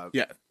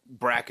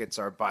brackets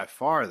are by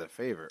far the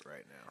favorite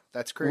right now.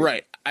 That's crazy,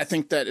 right? I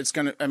think that it's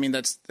gonna. I mean,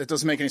 it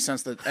doesn't make any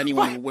sense that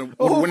anyone would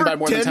win by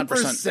more than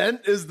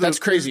 10%. That's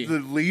crazy. Is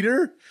the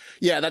leader?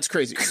 Yeah, that's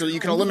crazy. So you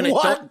can eliminate.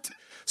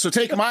 So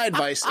take my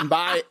advice and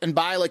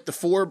buy like the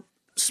 4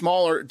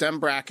 smaller Dem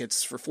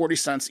brackets for 40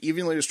 cents,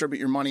 evenly distribute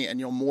your money, and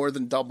you'll more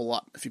than double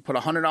up. If you put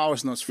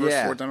 $100 in those first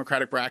 4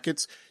 Democratic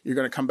brackets, you're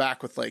going to come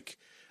back with like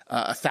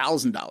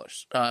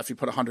 $1,000 if you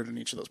put 100 in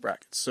each of those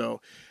brackets.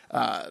 So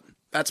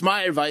that's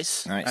my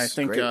advice. Nice. I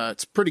think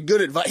it's pretty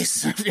good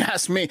advice if you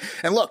ask me.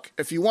 And look,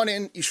 if you want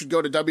in, you should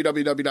go to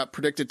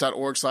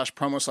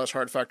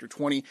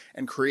www.predictit.org/promo/hardfactor20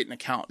 and create an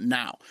account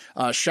now.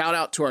 Shout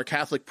out to our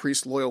Catholic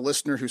priest loyal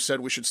listener who said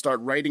we should start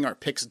writing our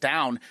picks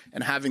down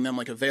and having them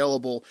like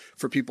available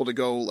for people to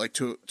go like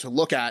to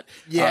look at.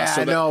 Yeah,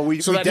 so that we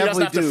he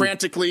doesn't have to do.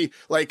 frantically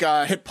like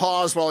hit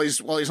pause while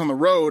he's on the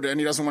road, and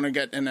he doesn't want to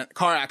get in a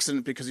car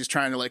accident because he's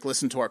trying to like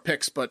listen to our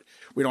picks, but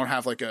we don't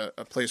have like a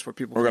place where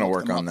people. We're going to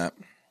work on that.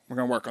 We're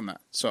going to work on that.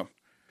 So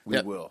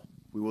we will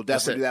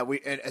definitely do that.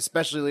 And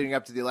especially leading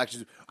up to the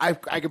elections. I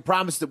can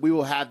promise that we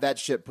will have that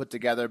shit put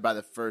together by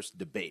the first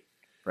debate.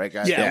 Right,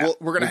 guys? Yeah.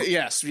 We're going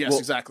to,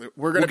 exactly.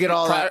 We're going to get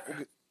all that.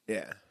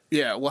 Yeah.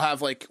 Yeah. We'll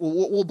have like,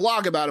 we'll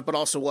blog about it, but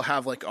also we'll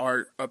have like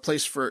a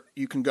place for,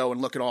 you can go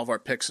and look at all of our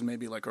picks and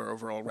maybe like our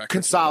overall record.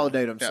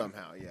 Consolidate them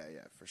somehow. Yeah,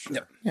 for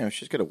sure. Yeah, we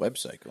should get a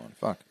website going.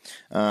 Fuck.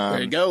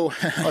 There you go.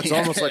 It's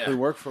almost like we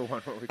work for one.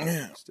 Where we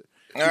can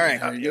all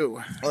right, how are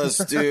you? Let's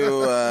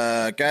do,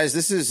 guys.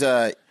 This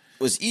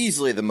was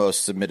easily the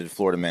most submitted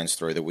Florida man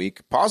story of the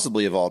week,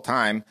 possibly of all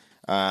time.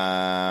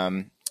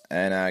 And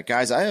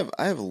guys, I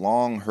have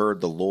long heard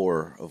the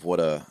lore of what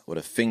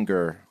a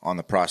finger on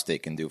the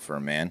prostate can do for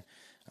a man.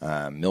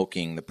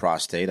 Milking the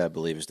prostate, I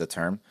believe, is the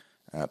term.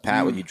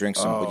 Pat, would you drink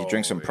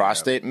some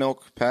prostate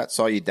milk? Pat,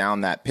 saw you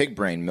down that pig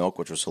brain milk,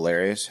 which was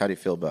hilarious. How do you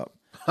feel about?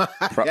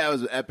 That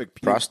was an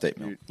epic prostate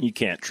milk. You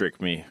can't trick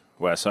me,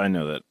 Wes. I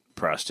know that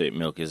prostate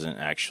milk isn't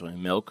actually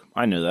milk.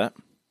 I knew that.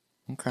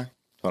 Okay,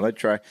 thought I'd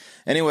try.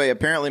 Anyway,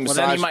 apparently massage.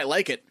 Well, then you might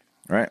like it,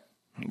 right?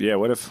 Yeah.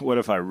 What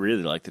if I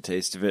really like the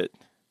taste of it?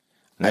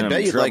 I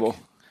bet you'd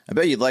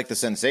like the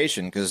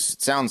sensation because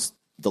it sounds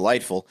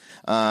delightful.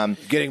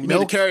 Getting you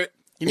milk. You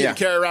need to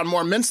carry around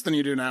more mints than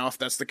you do now, if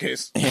that's the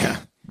case.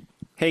 Yeah.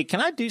 Hey,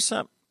 can I do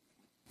something?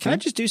 Can I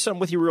just do something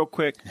with you real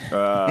quick?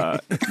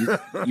 You're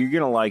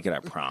gonna like it, I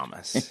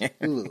promise.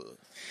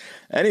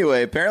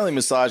 Anyway, apparently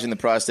massaging the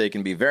prostate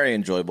can be very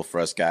enjoyable for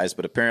us guys,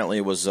 but apparently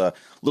it was a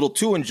little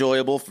too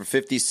enjoyable for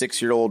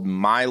 56-year-old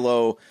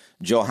Milo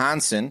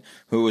Johansson,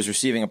 who was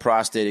receiving a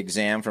prostate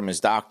exam from his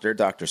doctor,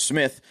 Dr.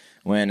 Smith,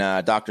 when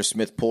Dr.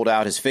 Smith pulled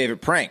out his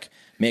favorite prank,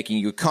 making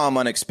you come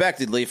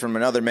unexpectedly from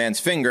another man's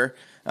finger.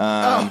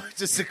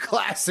 Just a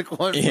classic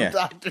one from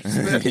Dr.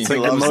 Smith. It's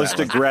like the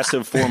most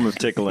aggressive form of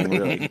tickling,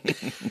 really.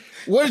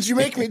 What did you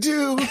make me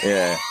do?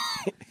 Yeah.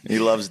 He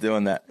loves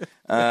doing that.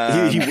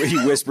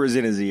 He whispers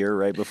in his ear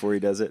right before he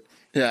does it.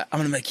 Yeah, I'm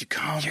going to make you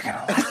come. You're going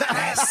to like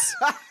this.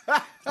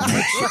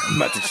 I'm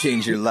about to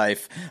change your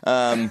life.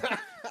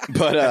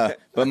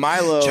 But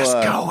Milo...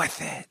 Just go with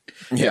it.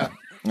 Yeah.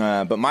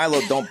 But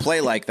Milo don't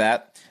play like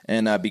that.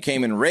 and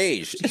became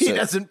enraged. He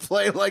doesn't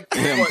play like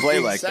He doesn't play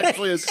like that.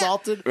 sexually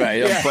assaulted. Right,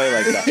 he doesn't play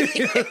like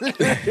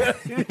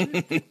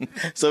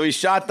that. So he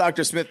shot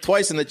Dr. Smith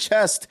twice in the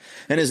chest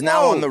and is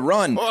now on the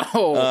run,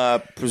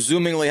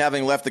 presumably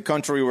having left the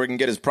country where he can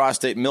get his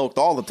prostate milked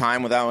all the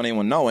time without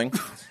anyone knowing.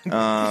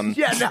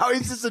 Yeah, now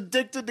he's just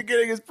addicted to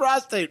getting his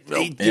prostate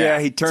milked.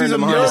 He turned He's a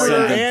him on.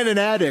 murderer and an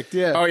addict.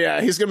 Yeah. Oh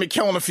yeah, he's gonna be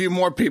killing a few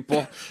more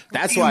people.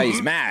 That's why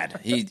he's mad.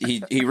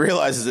 He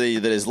realizes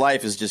that his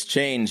life has just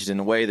changed in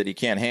a way that he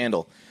can't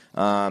handle.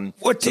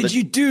 What did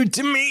you do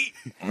to me?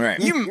 Right.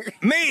 You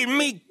made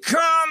me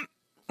come.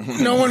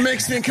 No one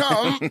makes me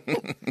come.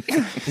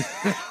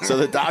 So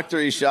the doctor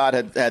he shot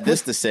had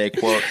this to say,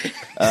 quote,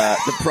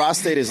 the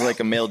prostate is like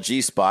a male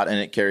G-spot and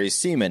it carries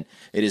semen.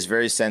 It is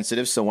very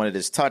sensitive, so when it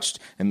is touched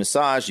and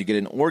massaged, you get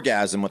an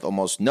orgasm with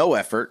almost no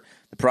effort.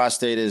 The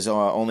prostate is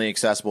only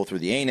accessible through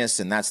the anus,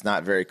 and that's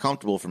not very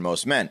comfortable for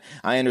most men.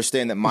 I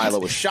understand that Milo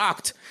was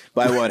shocked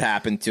by what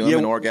happened to him,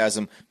 an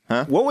orgasm.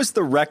 Huh? What was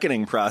the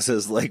reckoning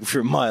process like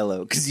for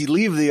Milo? Because you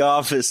leave the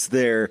office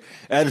there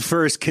at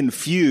first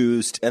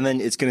confused, and then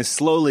it's going to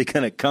slowly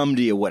kind of come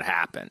to you what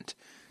happened.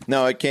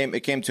 No, it came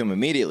to him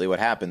immediately what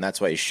happened.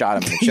 That's why he shot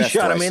him in the He chest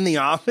shot him twice. in the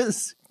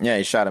office? Yeah,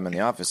 he shot him in the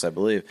office, I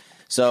believe.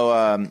 So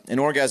an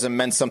orgasm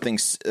meant something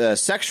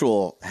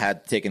sexual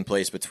had taken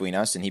place between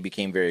us, and he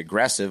became very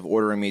aggressive,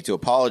 ordering me to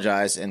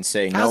apologize and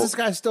say no. How's this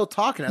guy still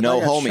talking? I No, thought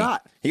he got homie.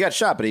 shot. He got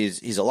shot, but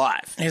he's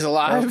alive. He's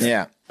alive.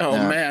 Yeah. Oh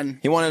man.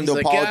 He wanted him to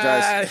He's like,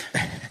 apologize.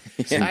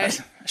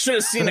 I should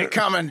have seen it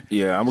coming.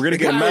 Yeah, we're going to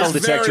get a guy metal is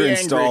detector very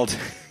angry. installed.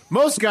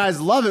 Most guys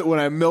love it when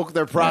I milk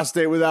their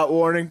prostate without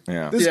warning.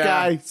 Yeah. This Yeah.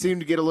 guy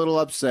seemed to get a little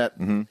upset.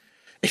 Mm-hmm.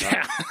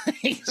 Yeah.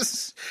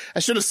 I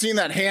should have seen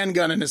that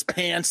handgun in his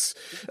pants.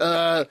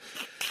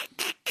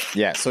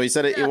 Yeah, so he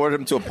said he ordered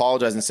him to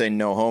apologize and say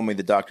no homie.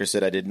 The doctor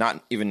said I did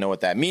not even know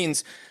what that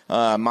means.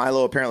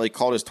 Milo apparently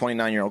called his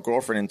 29-year-old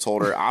girlfriend and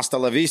told her hasta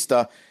la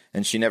vista,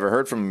 and she never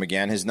heard from him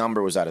again. His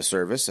number was out of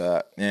service,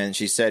 and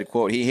she said,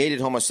 quote, he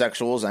hated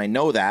homosexuals. I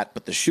know that,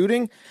 but the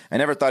shooting, I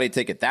never thought he'd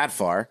take it that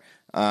far.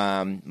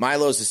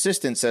 Milo's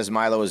assistant says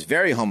Milo is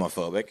very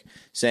homophobic,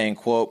 saying,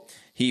 quote,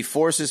 he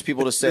forces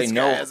people to say This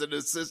no. guy has an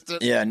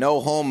assistant. Yeah, no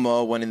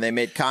homo when they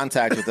made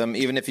contact with him,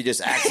 even if you just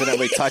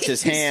accidentally touch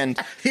his hand.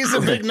 He's a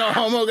big no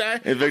homo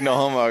guy. A big no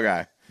homo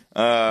guy.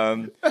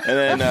 And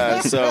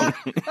then so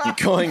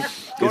going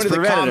It's to the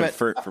preventative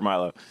comment for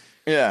Milo.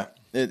 Yeah,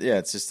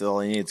 it's just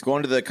all he needs.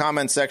 Going to the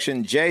comment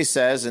section, Jay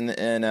says,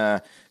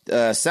 and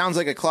sounds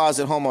like a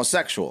closet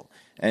homosexual.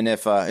 And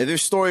if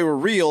this story were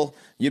real,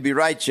 you'd be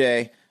right,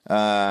 Jay.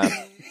 But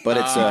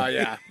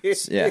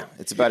it's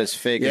it's about as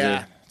fake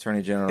as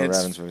Attorney General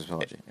Ravensburg's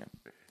apology. Yeah.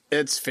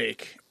 It's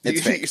fake.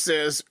 It's fake.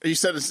 You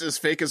said it's as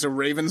fake as a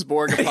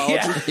Ravensburg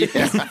apology. Fake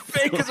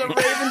as a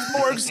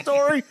Ravensburg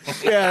story.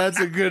 Yeah, that's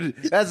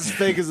as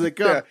fake as it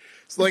goes. Yeah.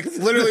 It's like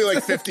literally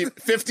like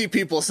 50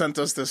 people sent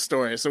us this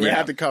story, so we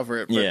had to cover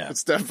it. But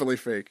it's definitely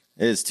fake.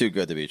 It is too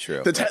good to be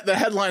true. The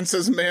headline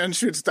says man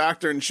shoots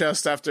doctor in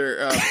chest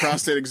after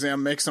prostate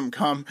exam makes him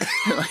come.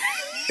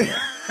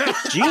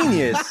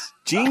 Genius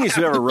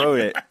whoever wrote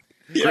it.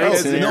 Great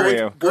it's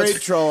scenario. Great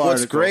troll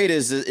What's article. great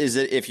is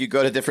that if you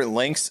go to different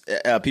links,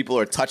 people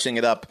are touching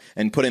it up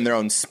and putting their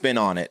own spin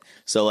on it.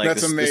 So like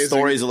That's the amazing.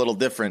 story's a little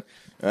different.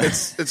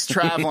 It's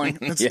traveling.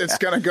 It's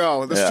gonna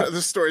go.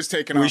 This story's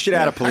taking off. We should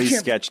add a police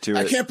sketch to it.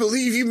 I can't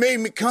believe you made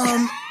me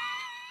come.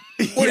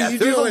 What are you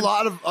There's doing? a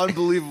lot of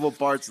unbelievable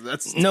parts of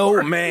that story.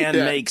 No man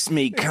makes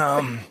me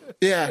come.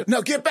 Yeah.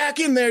 No, get back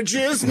in there,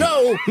 Jizz.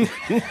 No.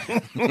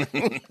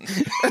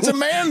 That's a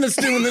man that's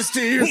doing this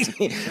to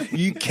you.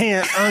 You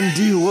can't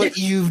undo what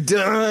you've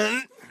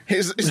done.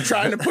 He's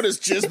trying to put his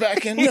jizz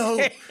back in. No.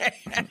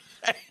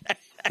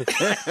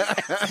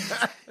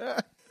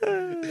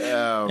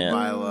 Oh,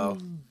 Milo.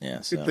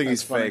 Yeah, so Good thing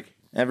he's fake.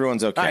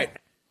 everyone's okay. All right.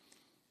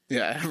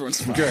 Yeah,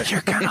 everyone's fine. Good.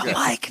 You're gonna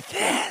like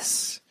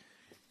this.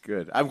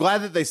 Good. I'm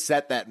glad that they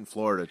set that in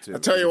Florida, too. I'll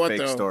tell It's you a what, fake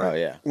though. Story. Oh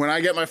yeah. When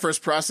I get my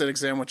first prostate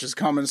exam, which is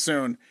coming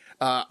soon,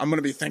 I'm going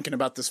to be thinking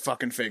about this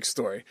fucking fake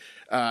story.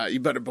 You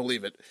better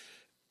believe it.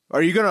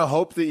 Are you going to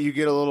hope that you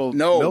get a little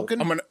milking?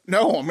 I'm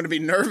gonna be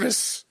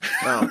nervous.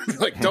 Oh.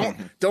 Like,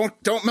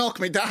 don't milk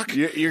me, doc.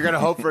 You're going to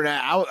hope for an...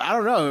 I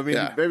don't know. I mean,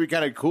 Yeah. maybe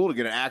kind of cool to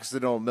get an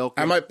accidental milk.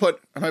 I might put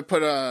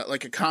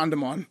like a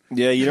condom on.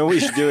 Yeah, you know what we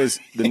should do is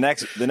the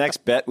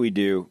next bet we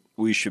do.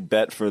 We should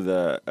bet for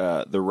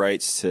the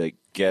rights to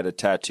get a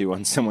tattoo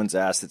on someone's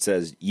ass that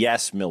says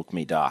 "Yes, milk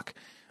me, doc,"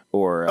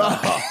 or whoever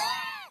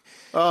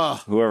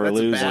that's a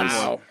loses. bad one.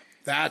 Wow,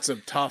 that's a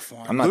tough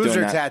one. I'm not Loser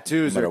doing that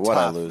tattoos no matter are what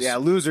tough. I lose. Yeah,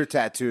 loser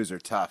tattoos are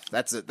tough.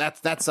 That's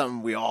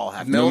something we all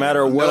have. No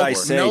matter what I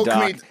say, milk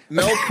doc. me,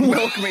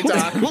 milk me,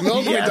 doc.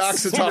 Milk me,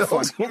 doc's a tough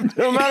one.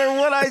 No matter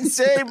what I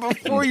say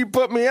before you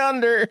put me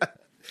under.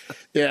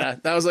 Yeah,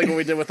 that was like what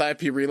we did with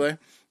IP Relay. It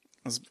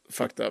was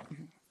fucked up.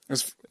 It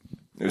was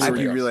IP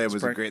real. Relay It's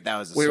was prank. a great. That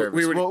was a We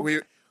service. were, Well, we,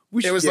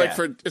 we it was should-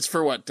 like it's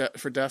for what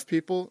for deaf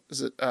people?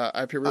 Is it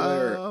IP Relay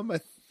or I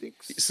think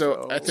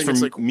So I think From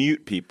it's like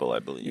mute people, I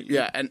believe.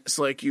 yeah, and it's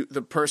like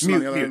the person on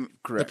the other end,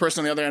 the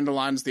person on the other end of the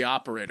line is the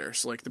operator.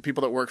 So like the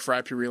people that work for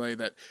IP Relay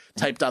that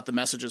typed out the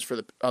messages for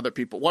the other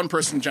people. One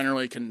person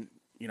generally can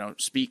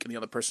speak and the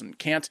other person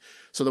can't.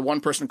 So the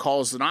one person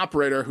calls an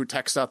operator who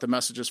texts out the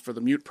messages for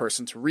the mute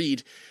person to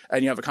read,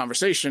 and you have a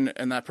conversation,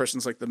 and that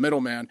person's like the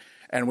middleman.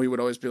 And we would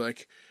always be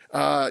like,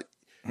 the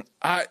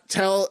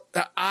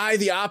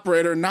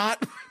operator,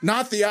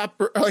 not the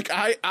operator, like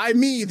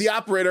the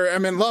operator,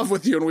 am in love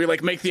with you. And we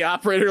like make the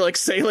operator like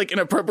say like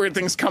inappropriate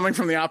things coming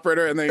from the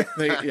operator. And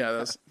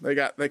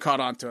they caught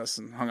on to us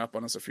and hung up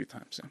on us a few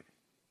times.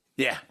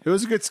 Yeah, it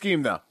was a good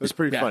scheme though. It was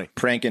pretty funny.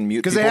 Prank and mute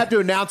Because they have to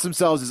announce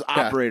themselves as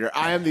operator.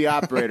 I am the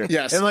operator.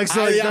 Yes. And like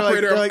so I'm the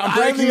operator. They're like,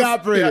 I'm the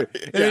operator.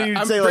 And then you'd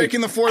I'm say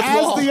breaking like, the fourth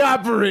as wall. the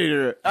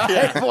operator,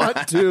 I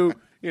want to,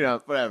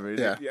 whatever.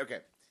 Yeah. Okay.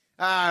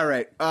 All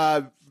right.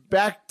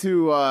 Back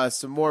to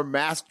some more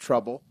mask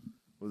trouble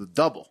with a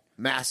double.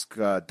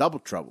 Double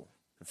trouble.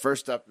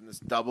 First up in this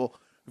double,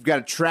 we've got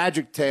a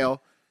tragic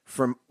tale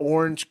from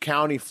Orange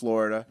County,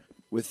 Florida,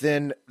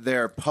 within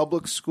their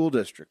public school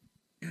district,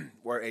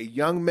 where a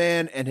young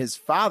man and his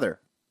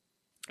father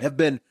have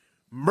been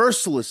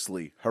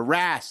mercilessly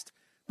harassed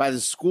by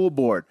the school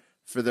board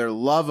for their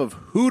love of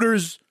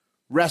Hooters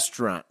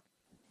restaurant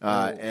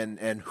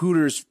and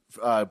Hooters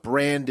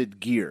branded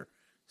gear.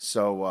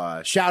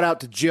 So shout out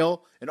to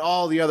Jill and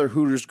all the other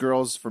Hooters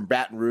girls from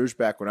Baton Rouge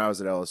back when I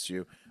was at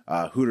LSU.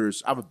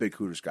 Hooters, I'm a big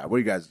Hooters guy. What are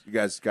you guys? You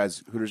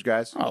guys Hooters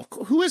guys? Oh,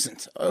 who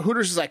isn't?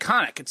 Hooters is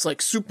iconic. It's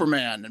like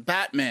Superman and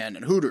Batman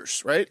and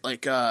Hooters, right?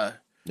 Like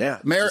Yeah,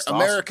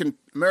 American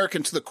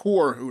to the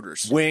core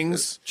Hooters.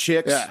 Wings,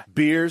 chicks,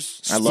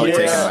 beers. I love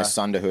taking my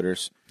son to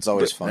Hooters. It's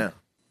always fun.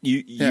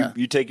 Yeah.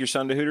 You take your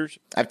son to Hooters?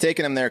 I've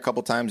taken him there a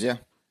couple times, yeah.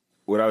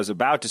 What I was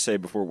about to say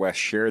before Wes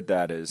shared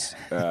that is,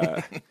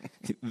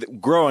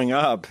 growing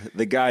up,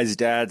 the guys'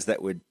 dads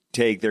that would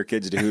take their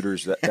kids to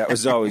Hooters, that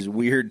was always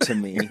weird to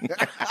me.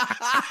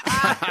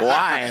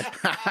 Why?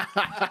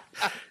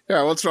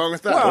 Yeah, what's wrong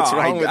with that? Well, What's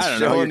wrong with I don't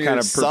know. showing You're kind your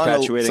of son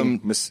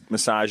perpetuating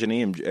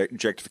misogyny and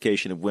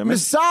objectification of women.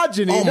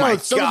 Misogyny. Oh, my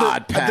some of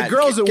God, Pat. The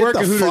girls that Get work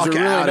the at Hooters fuck are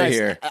really outta nice.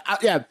 here.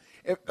 Yeah.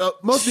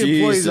 Most of the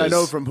employees I Jesus.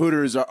 know from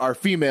Hooters are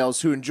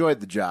females who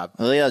enjoyed the job.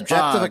 The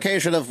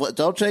objectification of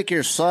don't take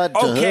your son to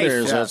Okay,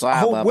 Hooters. yeah. It's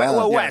blah, blah, blah.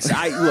 Well, Wes,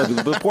 look,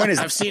 the point is,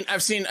 I've seen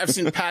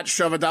Pat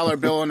shove a dollar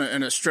bill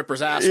in a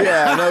stripper's ass.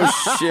 Yeah, no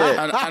shit.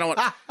 I don't.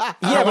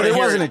 yeah, but it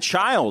wasn't a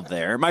child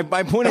there. My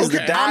point is the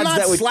Okay. dads I'm not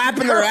that would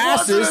slapping their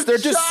asses. They're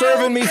just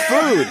serving me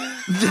food.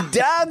 The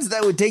dads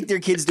that would take their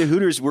kids to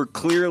Hooters were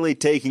clearly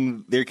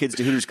taking their kids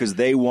to Hooters because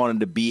they wanted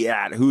to be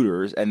at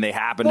Hooters and they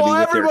happened to be with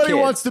their everybody kids.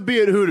 wants to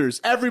be at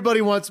Hooters. Everybody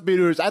wants to be at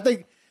Hooters. I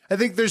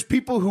think there's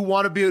people who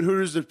want to be at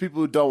Hooters. There's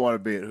people who don't want to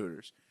be at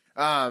Hooters.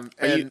 Are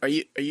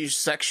you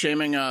sex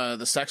shaming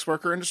the sex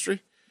worker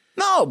industry?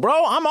 No,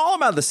 bro, I'm all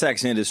about the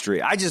sex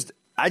industry. I just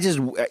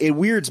it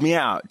weirds me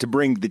out to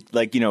bring an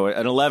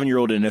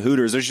 11-year-old into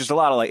Hooters. There's just a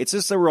lot of it's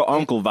just a real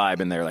uncle vibe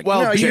in there. Like,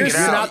 Well, check you're it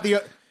out. not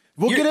the.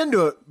 We'll get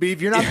into it,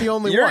 Beef. You're not the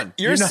only one.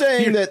 You're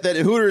saying that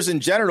Hooters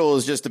in general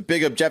is just a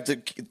big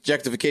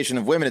objectification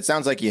of women. It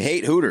sounds like you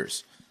hate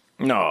Hooters.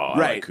 No, I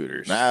Right. like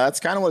Hooters. Nah,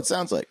 that's kind of what it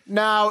sounds like.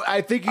 No,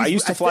 I think I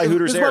used to fly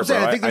Hooters Air, bro.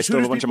 I think I there's still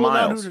have a Hooters bunch of people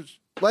around miles. Hooters.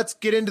 Let's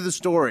get into the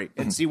story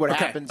and see what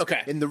happens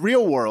okay. in the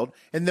real world,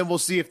 and then we'll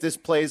see if this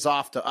plays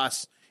off to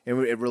us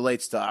and it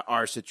relates to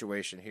our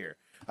situation here.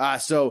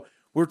 So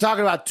we're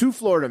talking about two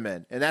Florida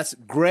men, and that's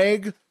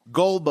Greg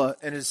Golba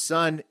and his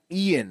son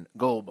Ian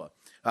Golba,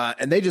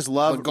 and they just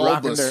love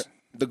rocking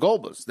the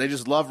Golbas. They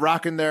just love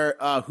rocking their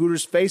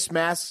Hooters face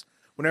masks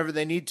whenever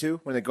they need to,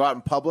 when they go out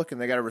in public, and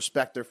they got to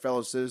respect their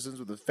fellow citizens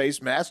with a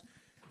face mask.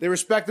 They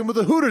respect them with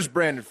a Hooters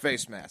branded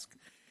face mask.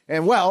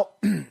 And well,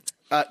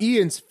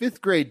 Ian's fifth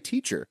grade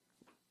teacher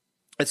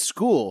at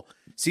school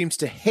seems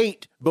to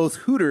hate both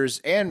Hooters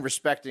and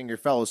respecting your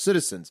fellow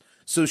citizens.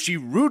 So she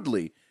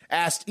rudely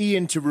asked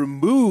Ian to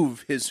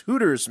remove his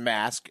Hooters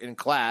mask in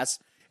class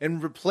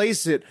and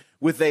replace it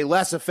with a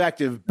less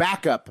effective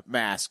backup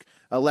mask,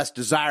 a less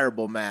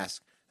desirable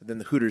mask than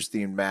the Hooters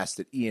themed mask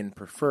that Ian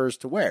prefers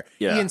to wear.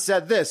 Yeah. Ian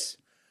said this,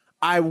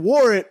 "I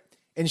wore it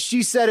and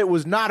she said it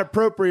was not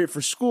appropriate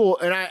for school,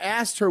 and I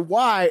asked her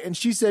why, and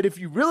she said, if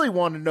you really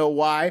want to know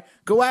why,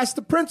 go ask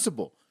the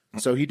principal."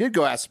 So he did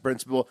go ask the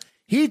principal.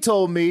 He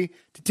told me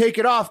to take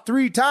it off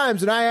 3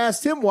 times, and I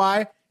asked him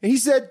why, and he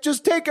said,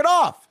 just take it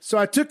off. So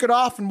I took it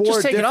off and wore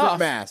a different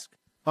mask,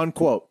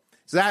 unquote.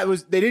 So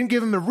they didn't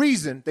give him a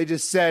reason. They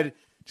just said,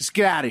 just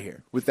get out of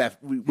here with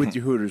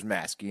your Hooters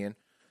mask, Ian.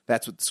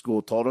 That's what the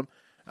school told him.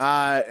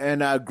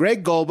 And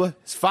Greg Golba,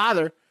 his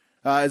father,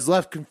 is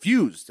left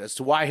confused as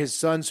to why his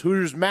son's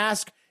Hooters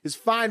mask is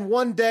fine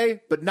one day,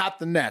 but not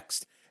the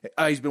next.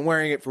 He's been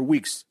wearing it for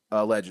weeks,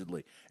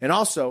 allegedly. And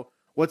also,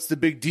 what's the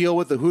big deal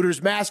with the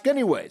Hooters mask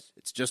anyways?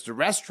 It's just a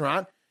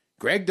restaurant.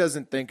 Greg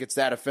doesn't think it's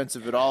that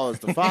offensive at all as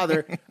the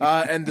father.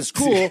 And the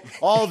school,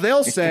 all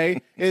they'll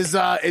say is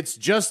it's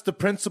just the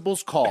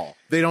principal's call.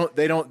 They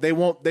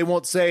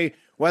won't say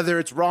whether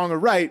it's wrong or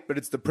right, but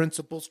it's the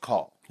principal's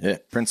call. Yeah,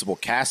 Principal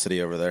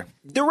Cassidy over there.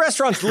 The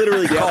restaurant's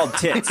literally called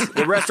Tits.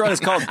 The restaurant is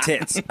called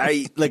Tits.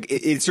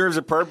 It serves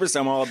a purpose.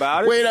 I'm all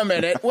about it. Wait a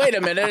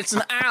minute. It's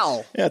an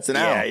owl. Yeah, it's an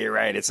owl. Yeah, you're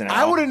right. It's an owl.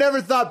 I would have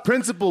never thought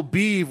Principal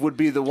Beeve would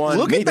be the one.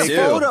 Look at the too.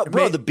 photo,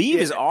 bro. The beef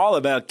is all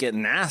about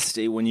getting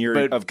nasty when you're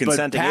of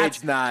consenting Pat's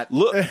age. not.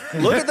 Look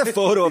at the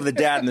photo of the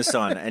dad and the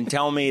son, and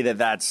tell me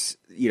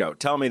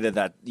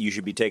that you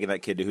should be taking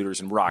that kid to Hooters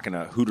and rocking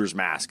a Hooters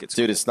mask.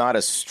 It's not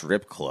a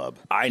strip club.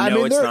 I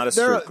know it's not a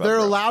strip club. They're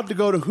bro. allowed to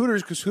go to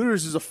Hooters because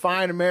Hooters is a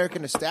fine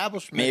American establishment.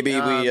 Maybe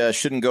we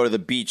shouldn't go to the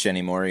beach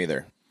anymore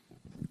either.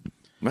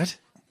 What?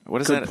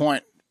 What is Good that?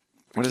 point.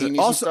 What is it?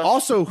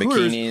 Also,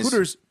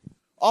 Bikinis.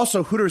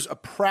 Hooters, a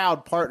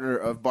proud partner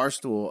of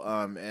Barstool,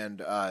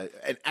 and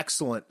an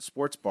excellent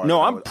sports bar. No,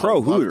 that I I'm would- pro I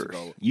would love to Hooters.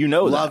 go. You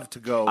know that. Love to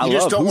go. I You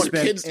just love don't want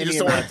Spend kids. You any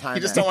just amount of time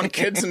don't there. want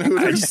kids in I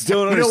Hooters. just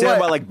don't know understand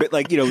what?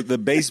 why, the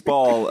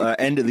baseball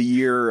end of the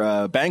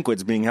year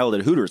banquets being held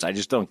at Hooters. I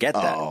just don't get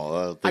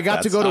that. I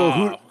got to go to a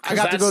Hoot. I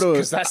got to go to a.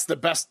 because that's the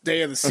best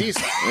day of the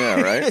season.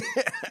 Yeah, right?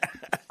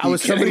 I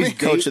was kidding somebody's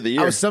me? Coach of the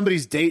year. I was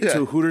somebody's date Yeah.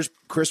 to a Hooters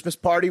Christmas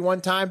party one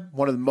time.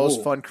 One of the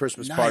most fun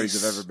Christmas parties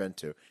nice. I've ever been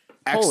to.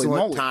 Holy Excellent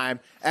moly. time,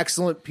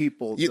 excellent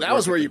people. Yeah, that work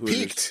was where at the you Hooters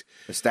peaked.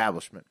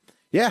 Establishment.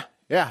 Yeah.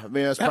 I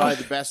mean, that's probably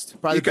the best.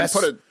 Probably You the can best.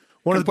 put a-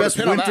 one can of the put a best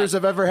pin on winters that.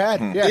 I've ever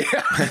had.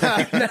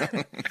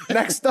 Yeah.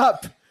 Next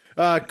up,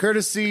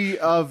 courtesy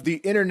of the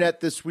internet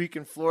this week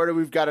in Florida,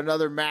 we've got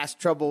another mass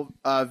trouble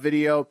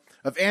video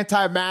of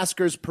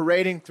anti-maskers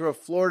parading through a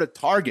Florida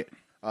Target.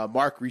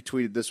 Mark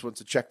retweeted this one,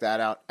 so check that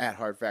out at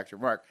Hard Factor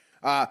Mark.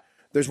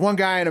 There's one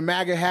guy in a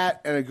MAGA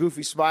hat and a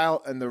goofy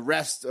smile, and the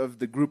rest of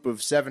the group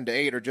of 7 to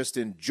 8 are just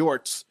in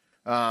jorts,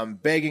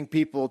 begging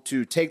people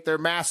to take their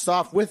masks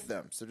off with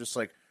them. So just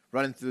like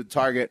running through the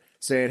Target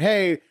saying,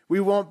 hey, we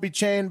won't be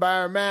chained by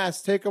our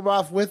masks. Take them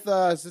off with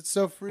us. It's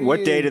so free.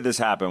 What day did this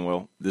happen,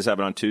 Will? This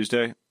happened on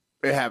Tuesday?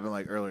 It happened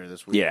like earlier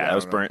this week. Yeah, I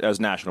that don't know. was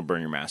National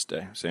Burn Your Mask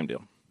Day. Same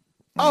deal.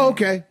 Oh,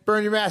 okay.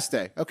 Burn your mask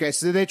day. Okay,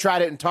 so they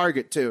tried it in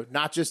Target too,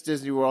 not just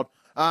Disney World.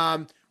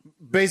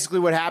 Basically,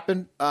 what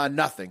happened?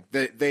 Nothing.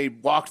 They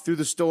walked through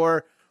the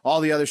store. All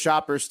the other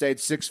shoppers stayed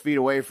 6 feet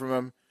away from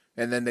them,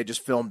 and then they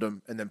just filmed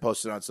them and then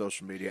posted on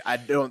social media. I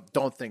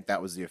don't think that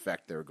was the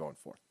effect they were going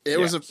for. It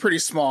was a pretty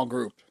small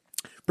group.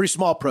 Pretty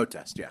small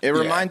protest. Yeah. It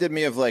reminded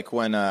me of like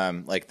when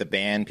like the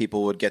band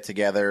people would get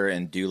together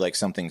and do like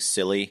something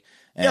silly.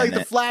 And Yeah, like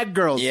the flag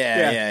girls.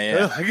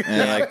 Yeah.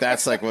 And like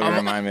that's like what it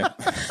reminded me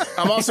of.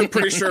 I'm also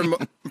pretty sure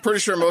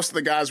most of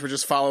the guys were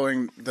just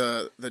following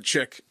the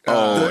chick.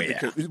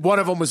 One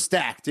of them was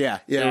stacked. Yeah.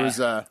 It was.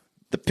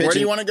 The Where do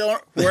pigeon, you want to go?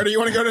 Where do you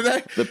want to go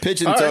today? the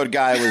pigeon-toed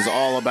guy was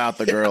all about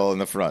the girl in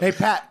the front. Hey,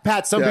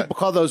 Pat. Some Yeah. people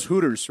call those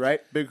Hooters, right?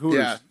 Big Hooters.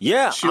 Yeah.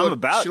 Yeah, She I'm looked-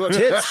 about she looked-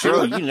 tits, she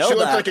bro. looked- You know she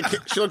that.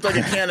 She looked like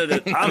a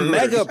candidate. for I'm Hooters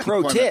mega pro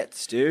appointment.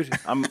 tits, dude.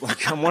 I'm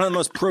one of the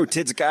most pro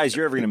tits guys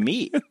you're ever gonna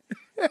meet.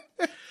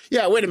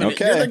 Yeah, wait a minute.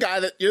 Okay.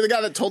 You're the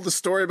guy that told the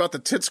story about the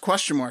tits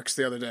question marks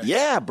the other day.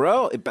 Yeah,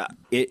 bro.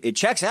 It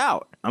checks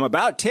out. I'm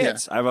about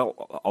tits. I have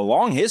a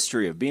long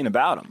history of being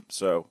about them.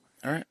 So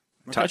All right.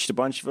 touched a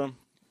bunch of them.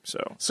 So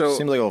So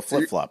Seemed like a little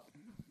flip-flop.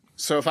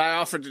 So if I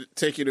offered to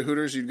take you to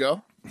Hooters, you'd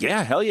go?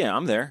 yeah, hell yeah,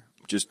 I'm there.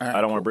 Just right,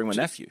 I don't want to bring my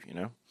nephew. You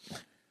know.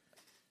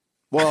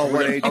 Well,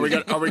 Are we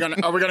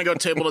gonna go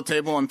table to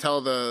table and tell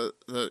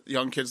the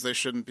young kids they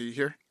shouldn't be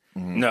here?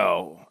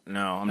 No, I'm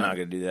not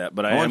gonna do that.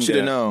 But I want you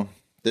to know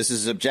this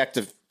is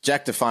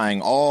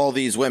objectifying all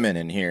these women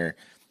in here.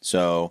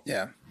 So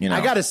Yeah. you know,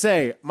 I gotta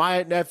say,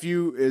 my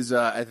nephew is.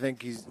 I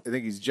think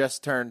he's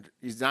just turned.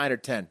 He's 9 or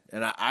 10,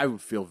 and I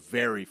would feel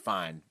very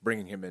fine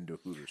bringing him into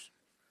Hooters.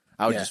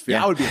 I would just feel.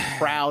 I would be a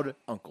proud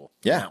uncle.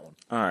 Yeah. on that one.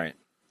 All right,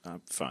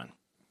 fine.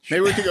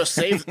 Maybe we could go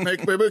save.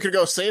 Maybe we could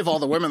go save all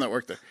the women that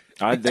work there.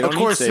 They don't Of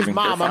course, need his saving.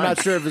 mom. They're I'm not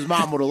fine. sure if his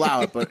mom would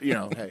allow it, but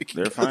hey,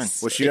 They're fine.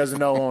 what she doesn't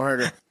know won't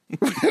hurt her.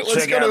 Let's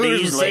Check go to out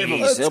Hooters these and save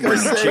them. ladies. They'll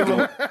bring you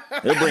chicken.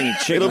 They'll bring you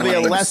chicken. it'll be a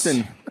wings.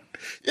 lesson.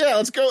 Yeah,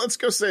 let's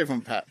go save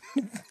them, Pat.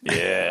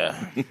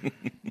 Yeah.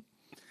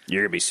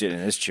 You're going to be sitting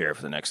in this chair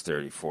for the next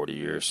 30, 40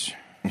 years.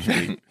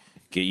 So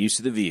get used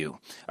to the view.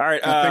 All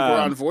right. I think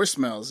we're on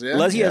voicemails. Yeah,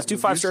 Leslie has 2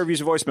 5-star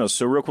reviews of voicemails.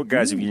 So real quick,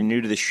 guys, if you're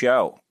new to the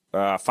show,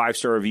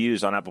 5-star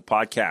reviews on Apple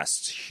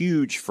Podcasts,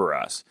 huge for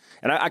us.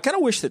 And I kind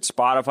of wish that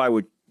Spotify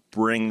would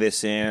bring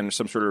this in,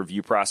 some sort of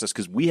review process,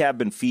 because we have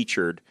been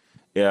featured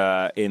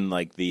in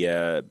like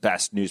the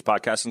best news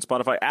podcasts on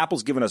Spotify.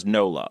 Apple's given us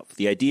no love.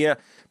 The idea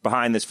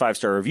behind this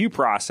 5-star review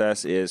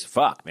process is,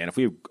 fuck, man, if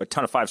we have a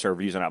ton of 5-star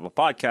reviews on Apple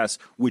Podcasts,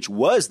 which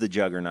was the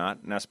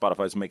juggernaut, now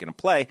Spotify's making a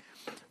play,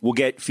 we'll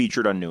get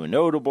featured on New and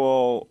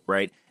Notable,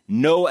 right?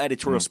 No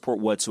editorial support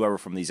whatsoever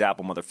from these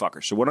Apple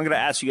motherfuckers. So what I'm going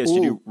to ask you guys to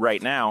do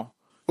right now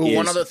is...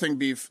 One other thing,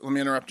 Beef. Let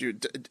me interrupt you.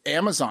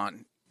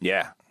 Amazon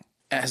Yeah.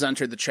 has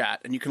entered the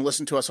chat, and you can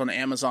listen to us on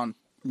Amazon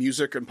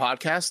Music and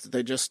Podcast.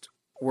 They just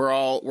we're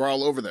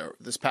all over there.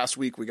 This past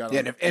week we got. Yeah,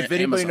 and if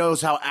anybody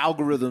knows how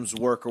algorithms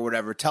work or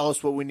whatever, tell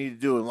us what we need to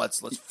do, and let's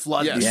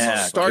flood this.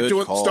 Yeah, start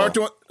good call.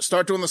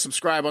 doing the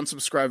subscribe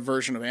unsubscribe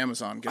version of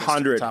Amazon. Get us to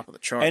 100 the top of the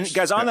charts. And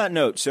guys, on that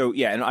note, so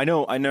yeah, and I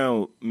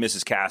know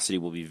Mrs. Cassidy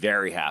will be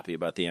very happy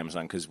about the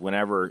Amazon, because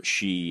whenever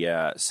she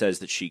says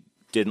that she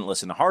didn't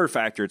listen to Hard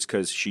Factor, it's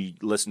because she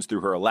listens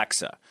through her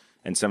Alexa.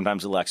 And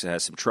sometimes Alexa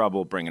has some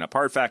trouble bringing up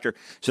Hard Factor.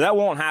 So that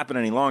won't happen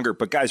any longer.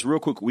 But guys, real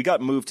quick, we got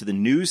moved to the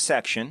news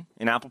section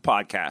in Apple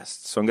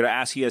Podcasts. So I'm going to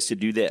ask you guys to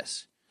do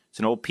this. It's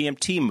an old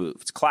PMT move.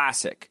 It's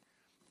classic.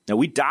 Now,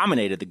 we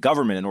dominated the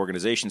government and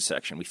organization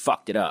section. We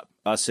fucked it up.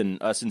 Us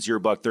and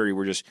 $0.30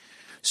 were just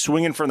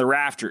swinging from the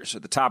rafters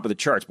at the top of the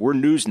charts. But we're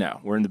news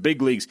now. We're in the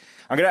big leagues.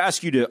 I'm going to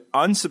ask you to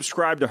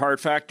unsubscribe to Hard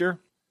Factor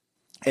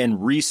and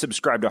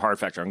resubscribe to Hard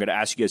Factor. I'm going to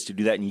ask you guys to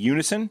do that in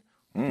unison.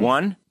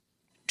 1,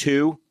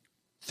 2,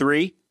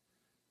 3.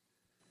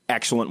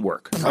 Excellent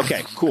work.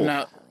 Okay, cool.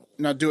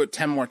 Now do it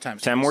 10 more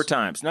times. 10 more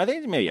times. No,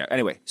 maybe. Yeah.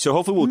 Anyway, so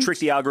hopefully we'll trick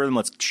the algorithm.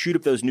 Let's shoot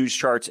up those news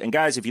charts. And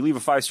guys, if you leave a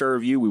 5-star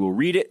review, we will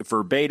read it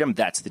verbatim.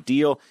 That's the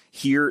deal.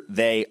 Here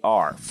they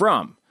are.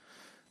 From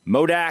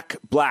Modak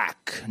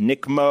Black,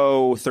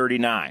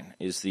 Nickmo39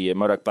 is the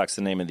Modak Black's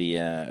the name of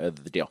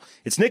the deal.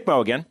 It's Nickmo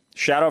again.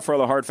 Shout out for all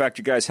the Hard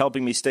Factor guys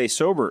helping me stay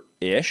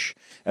sober-ish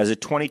as a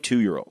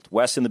 22-year-old.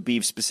 Wes and the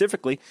Beef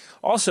specifically.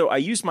 Also, I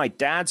used my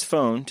dad's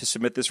phone to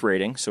submit this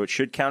rating, so it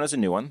should count as a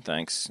new one.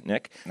 Thanks,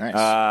 Nick. Nice.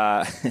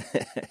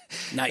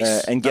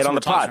 Nice. And get That's on the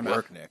what we're talking pod.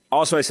 about. Nick.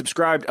 Also, I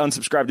subscribed,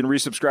 unsubscribed, and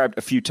resubscribed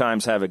a few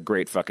times. Have a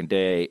great fucking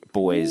day,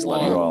 boys.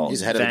 Love you all.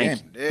 He's ahead of the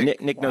Thank game. you.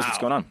 Nick knows what's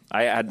going on.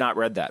 I had not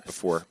read that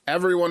before.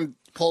 Everyone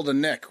pulled a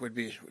Nick would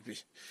be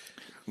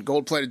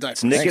gold-plated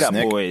diapers. Nick Thanks, it up,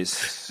 Nick.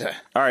 boys.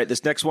 All right,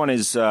 this next one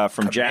is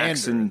from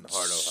Jackson.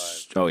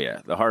 Oh,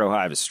 yeah. The Heart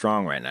Hive is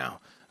strong right now.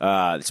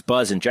 It's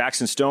buzzing.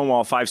 Jackson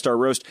Stonewall, 5-star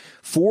roast.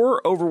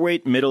 4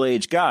 overweight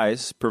middle-aged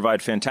guys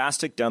provide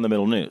fantastic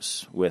down-the-middle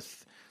news,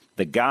 with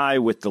the guy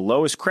with the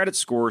lowest credit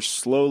score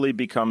slowly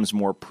becomes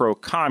more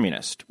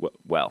pro-communist.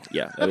 Well,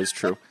 yeah, that is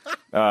true.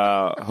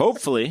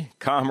 Hopefully,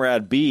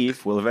 Comrade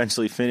Beef will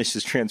eventually finish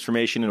his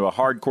transformation into a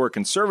hardcore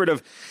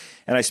conservative,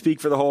 and I speak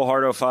for the whole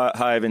Heart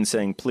Hive in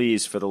saying,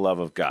 please, for the love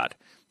of God.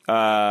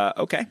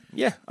 Okay,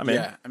 yeah, I'm in.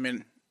 Yeah, I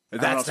mean,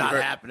 That's not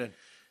happening.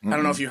 I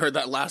don't know if you heard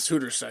that last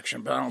Hooters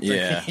section, but I don't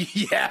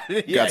think. Yeah.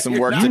 Yeah, Got some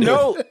you're work not- to do.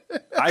 No,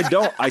 I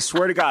don't. I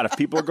swear to God, if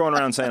people are going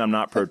around saying I'm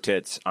not pro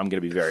tits, I'm going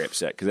to be very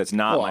upset, because that's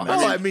not my Well,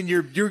 message. I mean,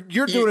 you're doing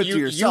it to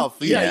yourself.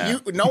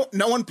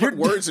 No one put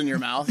words in your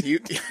mouth. You.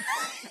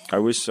 I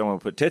wish someone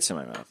put tits in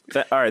my mouth.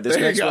 All right, this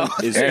There you next go. one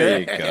is There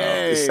you go.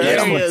 There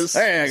he is.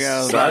 There you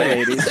go. Sorry,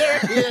 ladies.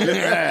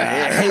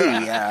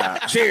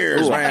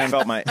 Cheers, Ooh, man. I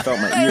felt my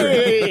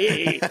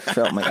earring.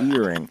 Felt my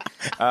earring.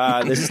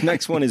 This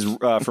next one is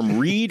from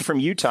Reed from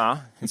Utah.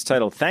 It's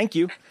titled "Thank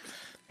You."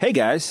 Hey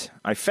guys,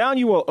 I found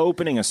you while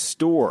opening a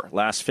store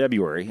last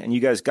February, and you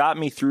guys got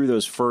me through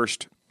those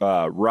first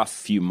rough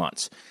few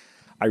months.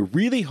 I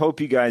really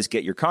hope you guys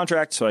get your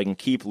contract so I can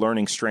keep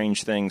learning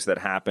strange things that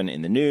happen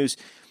in the news.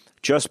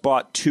 Just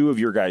bought 2 of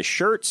your guys'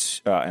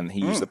 shirts, and he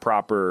used the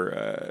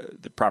proper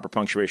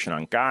punctuation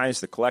on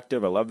guys, the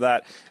collective. I love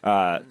that.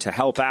 To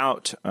help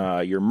out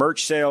your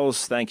merch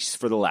sales, thanks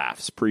for the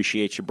laughs.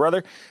 Appreciate you,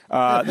 brother.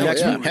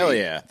 Next one. Hell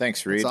yeah.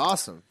 Thanks, Reed. It's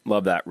awesome.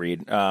 Love that,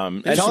 Reed.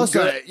 And tell us,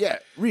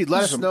 Reed,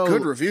 let us Some know.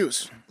 good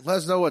reviews. Let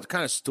us know what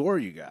kind of store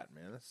you got,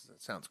 man.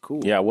 That sounds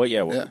cool. Yeah,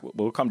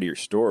 we'll come to your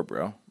store,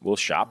 bro. We'll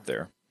shop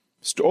there.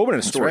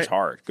 Opening a store is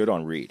hard. Good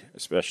on Reed,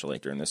 especially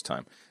during this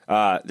time.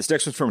 This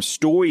next one's from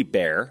Stoy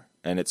Bear,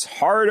 and it's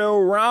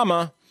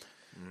Hardo-Rama.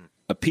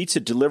 A pizza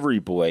delivery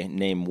boy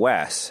named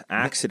Wes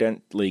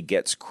accidentally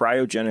gets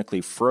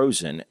cryogenically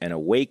frozen and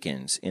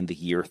awakens in the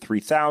year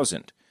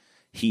 3000.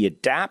 He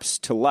adapts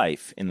to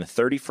life in the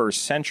 31st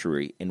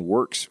century and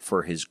works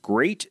for his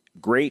great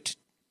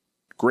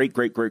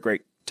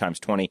times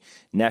 20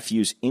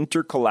 nephew's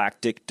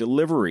intergalactic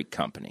delivery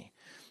company.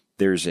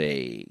 There's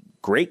a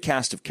great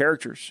cast of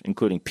characters,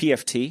 including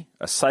PFT,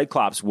 a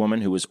Cyclops woman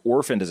who was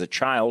orphaned as a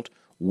child,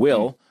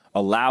 Will,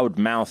 a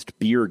loud-mouthed,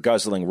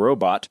 beer-guzzling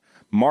robot,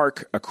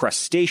 Mark, a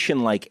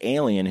crustacean-like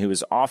alien who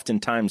is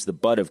oftentimes the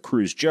butt of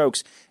Crew's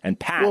jokes, and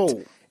Pat,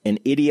 an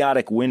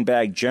idiotic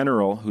windbag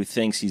general who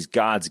thinks he's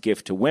God's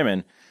gift to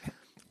women.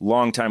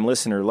 Long-time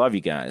listener, love you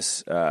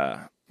guys.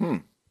 I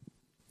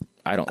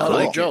don't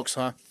like jokes,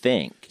 huh?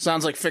 think.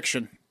 Sounds like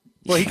fiction.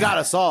 Well, he got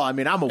us all. I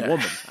mean, I'm a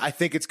woman. I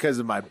think it's because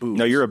of my boobs.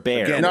 No, you're a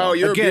bear. Again, No,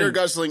 you're again, a beer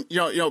guzzling. You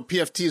know,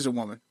 PFT is a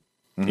woman.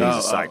 He's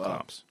a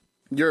Cyclops.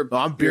 You're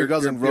I'm beer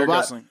guzzling you're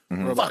robot? guzzling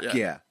robot. Fuck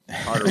yeah.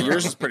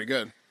 Yours is pretty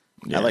good.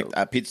 I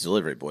like Pizza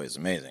Delivery Boy is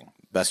amazing.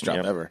 Best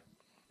job ever.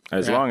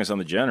 As long as on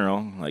the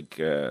general, like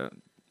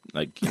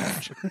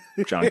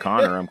John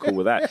Connor, I'm cool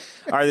with that.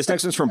 All right, this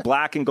next one's from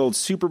Black and Gold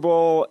Super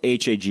Bowl,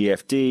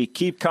 HAGFD.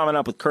 Keep coming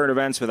up with current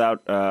events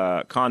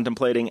without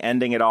contemplating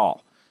ending it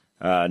all.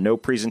 No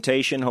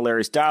presentation,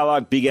 hilarious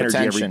dialogue, big energy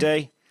every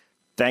day.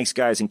 Thanks,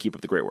 guys, and keep up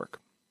the great work.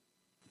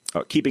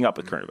 Keeping up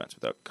with current events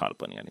without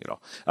contemplating ending it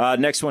all.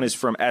 Next one is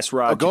from S.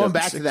 Rod. Going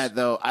back to that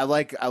though, I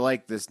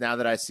like this. Now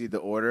that I see the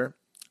order,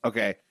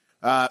 Okay.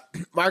 Mark,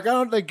 I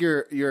don't think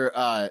you're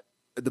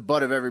the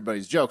butt of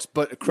everybody's jokes,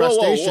 but a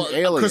crustacean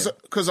alien.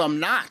 Because I'm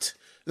not.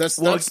 That's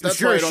Well, that's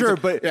sure, why I don't sure,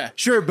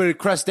 think- but a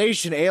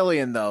crustacean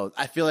alien though,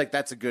 I feel like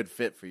that's a good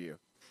fit for you.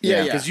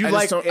 Yeah, because you I just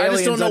like don't- I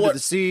just aliens don't know under what- the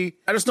sea.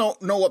 I just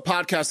don't know what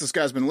podcast this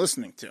guy's been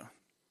listening to.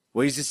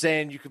 Well, he's just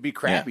saying you could be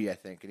crappy. I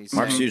think, and he's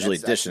Mark's saying usually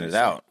that's dishing what it he's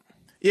out.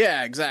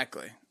 Yeah,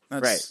 exactly.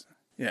 That's, Right.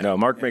 Yeah. No,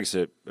 Mark makes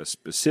a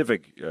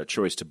specific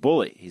choice to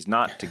bully. He's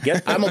not to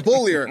get them. I'm a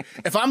bullier.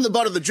 If I'm the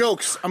butt of the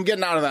jokes, I'm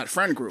getting out of that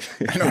friend group.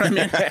 You know what I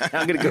mean?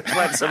 I'm going to go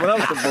find someone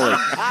else to bully.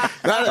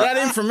 that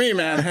ain't for me,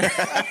 man.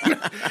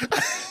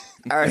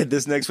 All right,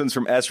 this next one's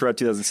from ERUPT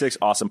 2006.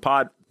 Awesome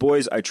pod.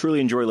 Boys, I truly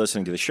enjoy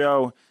listening to the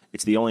show.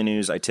 It's the only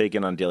news I take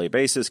in on a daily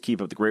basis.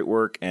 Keep up the great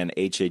work. And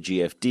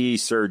HAGFD,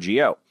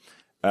 Sergio.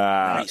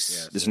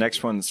 Nice. This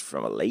next one's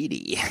from a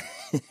lady.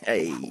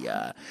 Hey,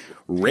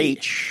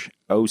 Rach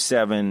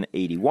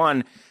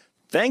 0781.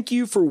 Thank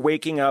you for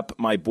waking up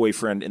my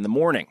boyfriend in the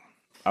morning.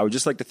 I would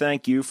just like to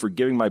thank you for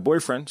giving my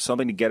boyfriend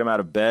something to get him out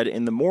of bed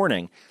in the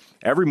morning.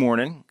 Every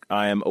morning,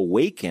 I am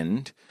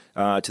awakened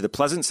to the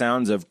pleasant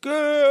sounds of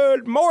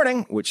good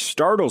morning, which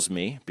startles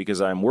me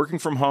because I'm working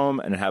from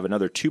home and have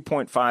another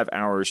 2.5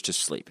 hours to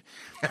sleep.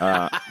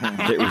 There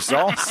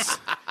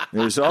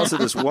was also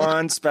this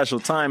one special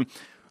time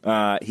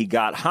he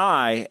got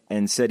high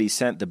and said he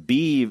sent the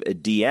Beeve a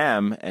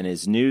DM, and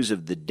his news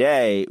of the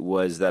day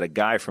was that a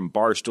guy from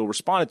Barstool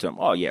responded to him.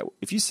 Oh, yeah,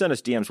 if you send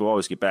us DMs, we'll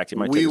always get back to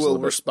you. It might take We us a will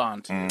little bit.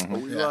 respond to you.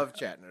 saying. We love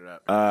chatting it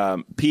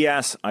up.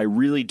 P.S. I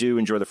really do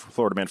enjoy the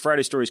Florida Man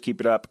Friday stories. Keep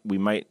it up. We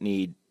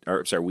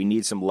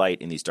need some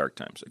light in these dark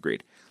times.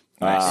 Agreed.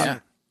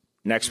 Yeah.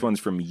 Next one's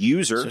from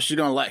user. So she's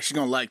gonna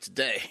like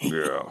today.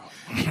 Yeah.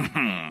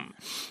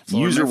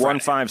 User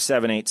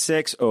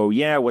 15786. Oh,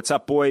 yeah. What's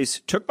up,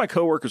 boys? Took my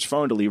coworker's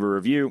phone to leave a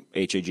review.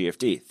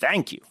 HAGFD.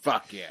 Thank you.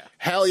 Fuck yeah.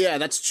 Hell yeah,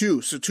 that's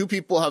two. So two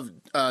people have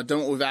done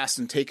what we've asked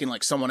and taken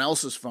like someone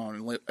else's phone.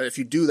 And if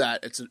you do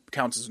that, it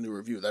counts as a new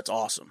review. That's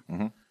awesome.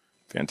 Mm-hmm.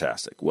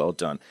 Fantastic. Well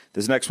done.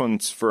 This next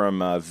one's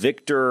from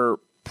Victor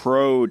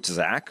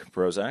Prozac.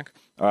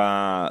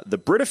 The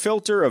Brita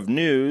filter of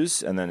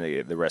news, and then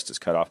the rest is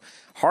cut off.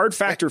 Hard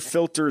factor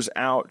filters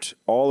out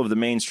all of the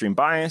mainstream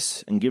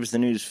bias and gives the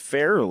news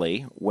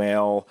fairly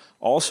while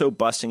also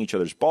busting each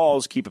other's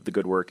balls. Keep up the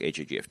good work,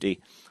 HAGFD.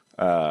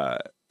 By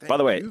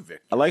the way, you,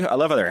 Victor. I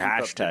love how they're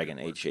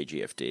hashtagging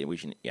HAGFD. We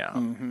should, get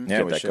we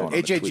that should. going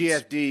on the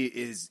tweets.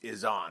 HAGFD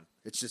is on.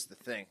 It's just the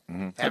thing.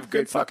 Have a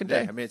good fucking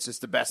day. I mean, it's just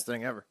the best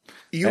thing ever.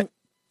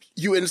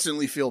 You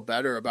instantly feel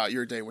better about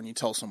your day when you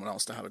tell someone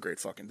else to have a great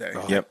fucking day.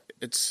 Yep.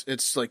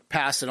 It's like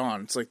pass it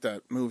on. It's like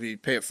that movie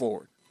Pay It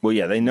Forward. Well,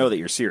 yeah, they know that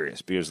you're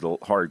serious because of the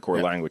hardcore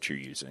language you're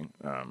using.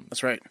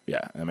 That's right.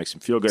 Yeah, that makes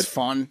them feel good. It's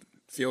fun.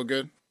 Feel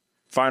good.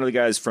 Finally,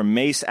 guys, from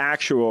Mace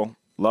Actual,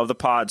 love the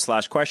pod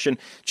 / question.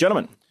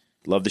 Gentlemen,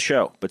 love the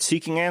show, but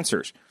seeking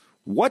answers.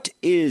 What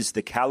is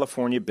the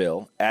California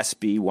bill,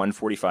 SB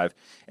 145,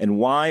 and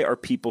why are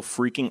people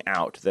freaking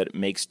out that it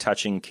makes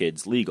touching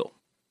kids legal?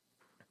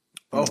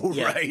 Oh,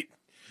 right.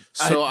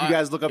 So you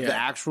guys look up the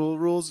actual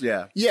rules?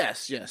 Yeah.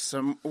 Yes.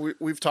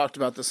 We've talked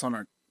about this on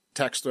our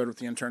text thread with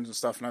the interns and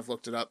stuff, and I've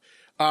looked it up.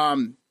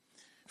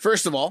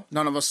 First of all,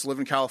 none of us live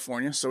in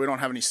California, so we don't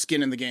have any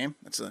skin in the game.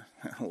 That's a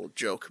little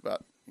joke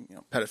about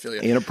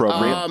pedophilia.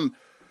 Inappropriate.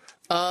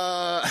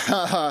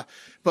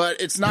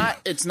 But it's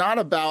not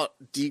about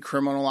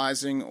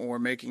decriminalizing or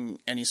making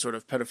any sort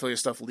of pedophilia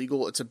stuff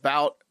legal. It's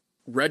about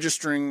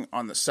registering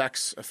on the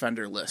sex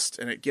offender list,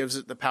 and it gives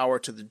it the power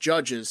to the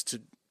judges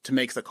to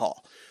make the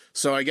call.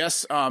 So I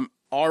guess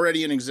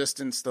already in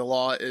existence, the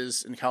law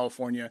is in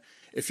California,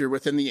 if you're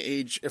within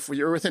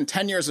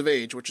 10 years of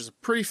age, which is a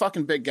pretty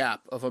fucking big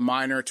gap of a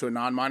minor to a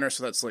non-minor.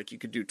 So that's like you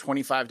could do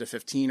 25 to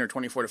 15 or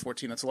 24 to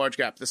 14. That's a large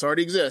gap. This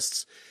already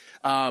exists.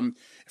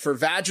 For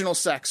vaginal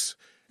sex,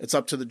 it's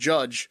up to the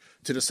judge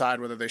to decide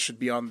whether they should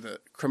be on the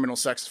criminal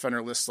sex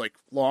offender list, like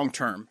long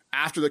term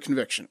after the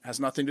conviction. It has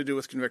nothing to do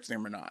with convicting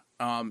them or not.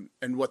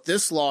 And what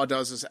this law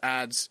does is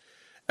adds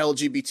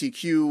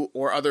LGBTQ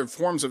or other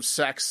forms of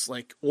sex,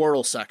 like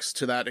oral sex,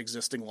 to that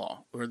existing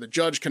law, where the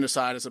judge can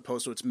decide as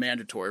opposed to it's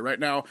mandatory. Right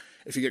now,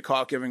 if you get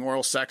caught giving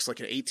oral sex like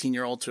an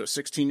 18-year-old to a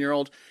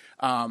 16-year-old,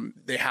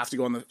 they have to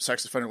go on the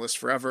sex offender list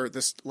forever.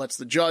 This lets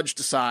the judge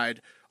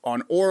decide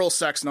on oral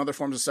sex and other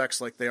forms of sex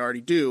like they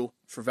already do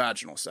for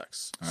vaginal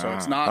sex. So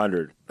it's not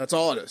 100. That's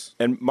all it is.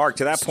 And Mark,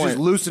 to that point,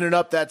 Just loosening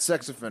up that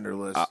sex offender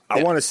list.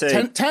 I want to say,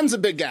 10's a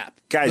big gap.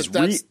 Guys,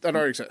 but that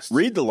already exists.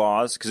 read the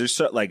laws because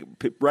there's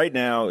right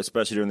now,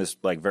 especially during this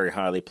very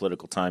highly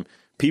political time,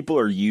 people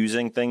are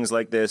using things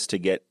like this to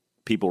get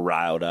people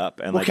riled up.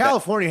 And well,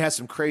 California has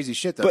some crazy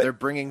shit though. But- They're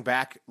bringing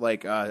back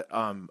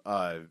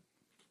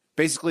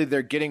basically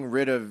they're getting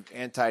rid of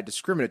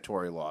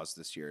anti-discriminatory laws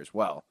this year as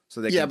well, so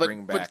they can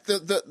bring back.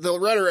 But the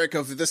rhetoric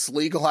of this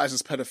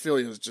legalizes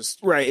pedophilia is just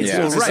right. It's,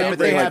 Yeah. it's the Right, same but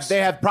thing,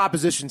 they have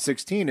Proposition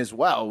 16 as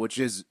well, which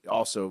is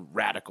also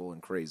radical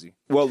and crazy.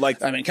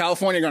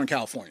 California going to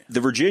California.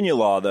 The Virginia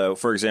law, though,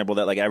 for example,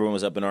 that everyone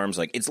was up in arms,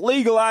 it's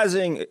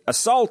legalizing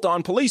assault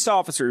on police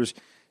officers.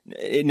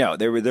 No,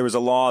 there was a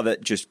law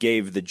that just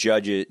gave the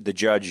judge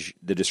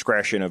the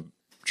discretion of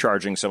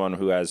charging someone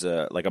who has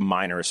a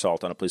minor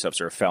assault on a police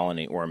officer, a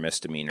felony or a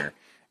misdemeanor.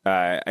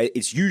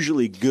 It's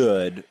usually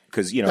good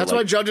because that's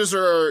why judges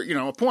are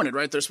appointed,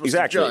 right? They're supposed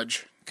to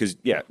judge. Because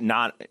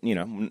not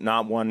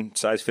one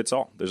size fits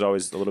all. There's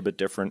always a little bit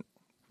different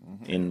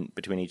in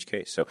between each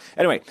case. So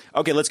anyway,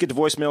 okay, let's get to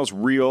voicemails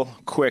real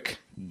quick,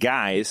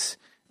 guys.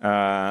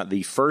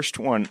 The first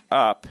one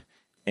up,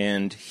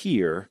 and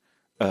here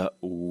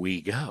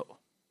we go.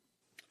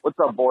 What's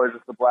up, boys?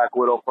 It's the Black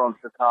Widow from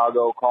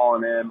Chicago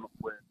calling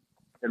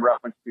in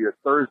reference to your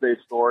Thursday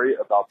story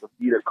about the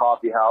Vita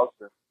Coffee House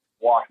in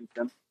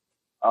Washington.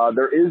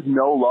 There is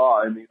no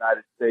law in the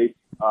United States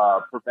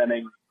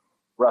preventing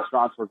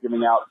restaurants from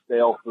giving out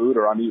stale food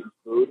or uneaten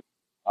food.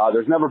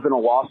 There's never been a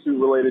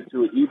lawsuit related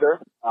to it either.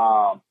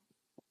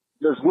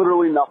 There's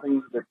literally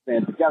nothing that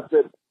stands against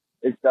it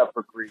except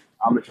for greed.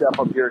 I'm a chef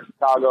up here in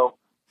Chicago,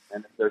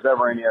 and if there's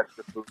ever any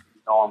extra food,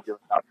 I'm giving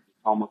out to these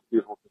homeless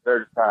people because they're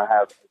just trying to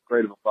have as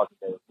great of a fucking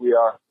day as we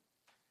are.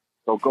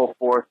 So go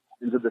forth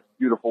into this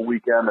beautiful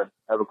weekend and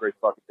have a great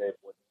fucking day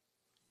with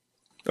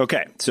you.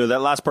 Okay, so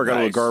that last part got a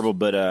little garbled,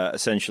 but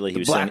essentially he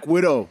was Black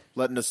Widow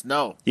letting us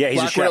know. Yeah,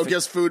 he's Black a Widow chef.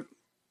 gives food.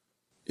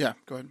 Yeah,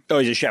 go ahead. Oh,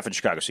 he's a chef in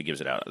Chicago, so he gives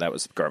it out. That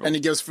was garbled. And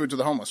he gives food to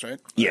the homeless, right?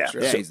 Yeah.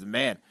 Sure. Yeah, he's the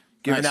man.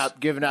 Giving out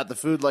the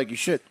food like you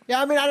should.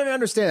 Yeah, I mean, I didn't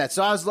understand that.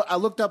 So I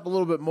looked up a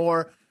little bit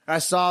more. I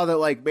saw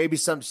that maybe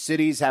some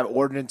cities have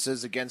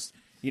ordinances against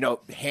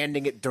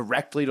handing it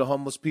directly to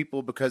homeless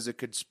people because it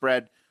could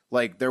spread.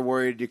 Like they're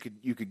worried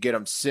you could get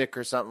them sick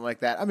or something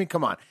like that. I mean,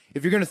 come on.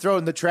 If you're gonna throw it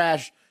in the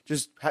trash,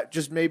 just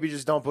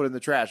don't put it in the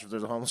trash if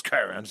there's a homeless guy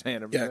around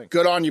saying everything. Yeah,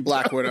 good on you,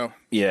 Black Widow.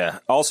 Yeah.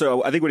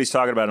 Also, I think what he's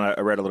talking about, and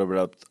I read a little bit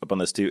up on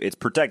this too. It's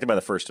protected by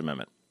the First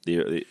Amendment.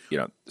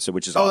 So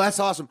which is awesome. That's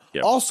awesome.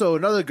 Yeah. Also,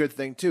 another good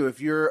thing too, if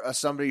you're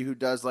somebody who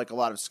does a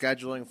lot of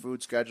scheduling,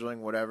 food scheduling,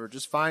 whatever,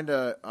 just find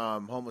a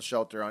homeless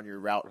shelter on your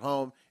route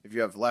home. If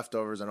you have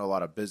leftovers, I know a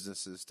lot of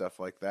businesses, stuff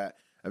like that.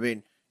 I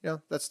mean,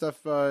 that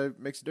stuff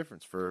makes a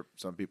difference for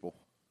some people.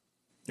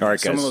 All right,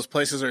 guys. Some of those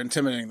places are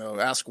intimidating, though.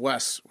 Ask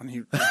Wes when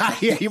he.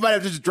 Yeah, you might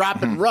have to just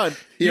drop and run.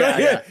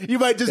 Yeah. You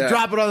might just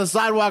drop it on the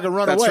sidewalk and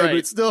run away, right.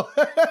 but still.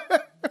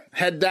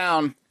 Head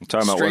down. I'm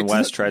talking about when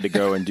Wes tried to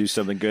go and do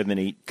something good, and then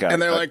he got.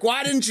 And they're like,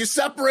 "Why didn't you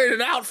separate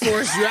it out for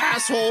us, you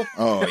asshole?"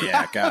 Oh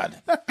yeah,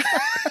 God.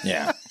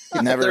 Yeah,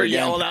 never They're again.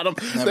 yelling at him.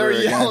 Never They're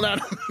again. yelling at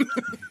him.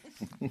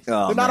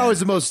 They're not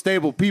always the most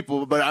stable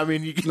people, but I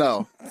mean,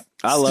 No.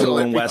 I love it Still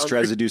when be Wes hungry.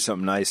 tries to do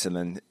something nice, and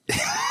then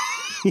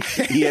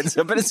he ends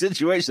up in a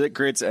situation that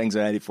creates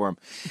anxiety for him.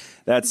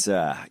 That's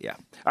yeah.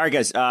 All right,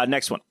 guys.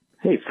 Next one.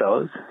 Hey,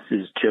 fellas.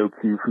 This is Joe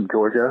Q from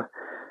Georgia.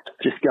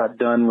 Just got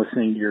done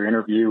listening to your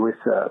interview with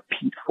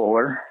Pete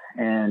Fuller,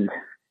 and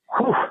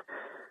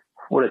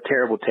what a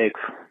terrible take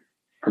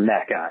from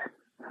that guy.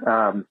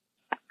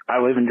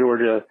 I live in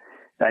Georgia.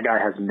 That guy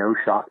has no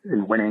shot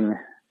in winning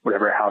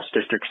whatever House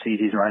District seat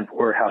he's running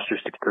for, House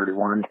District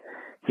 31.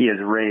 He has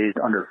raised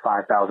under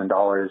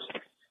 $5,000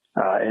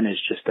 and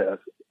is just an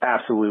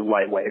absolute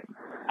lightweight.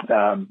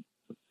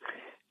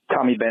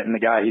 Tommy Benton, the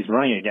guy he's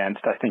running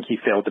against, I think he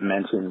failed to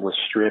mention, was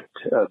stripped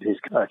of his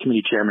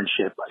committee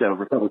chairmanship. So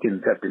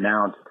Republicans have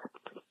denounced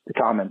the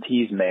comments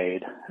he's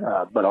made,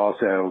 but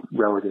also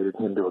relegated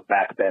him to a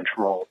backbench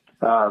role.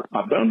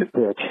 My bone to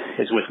pick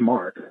is with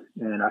Mark,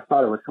 and I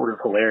thought it was sort of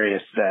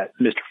hilarious that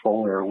Mr.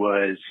 Fuller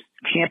was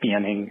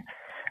championing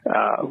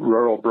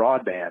rural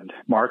broadband.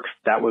 Mark,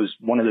 that was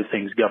one of the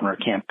things Governor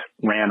Kemp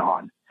ran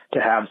on, to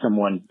have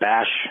someone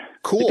bash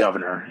the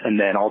governor and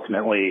then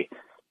ultimately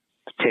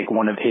take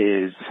one of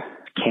his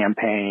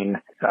campaign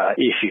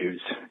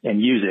issues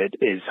and use it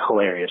is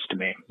hilarious to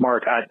me.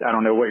 Mark, I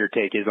don't know what your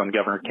take is on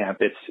Governor Kemp.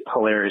 It's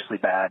hilariously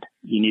bad.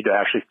 You need to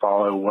actually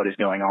follow what is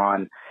going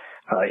on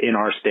in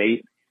our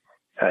state.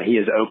 He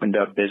has opened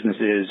up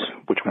businesses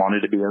which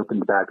wanted to be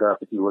opened back up.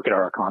 If you look at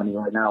our economy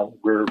right now,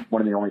 we're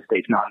one of the only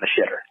states not in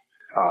the shitter.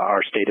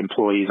 Our state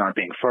employees aren't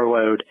being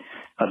furloughed.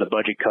 The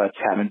budget cuts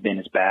haven't been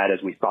as bad as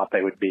we thought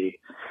they would be.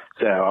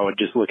 So I would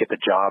just look at the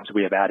jobs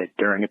we have added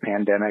during a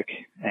pandemic,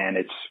 and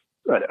it's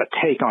a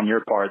take on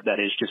your part that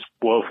is just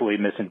woefully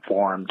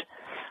misinformed.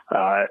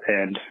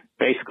 And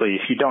basically,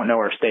 if you don't know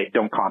our state,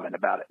 don't comment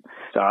about it.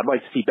 So I'd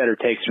like to see better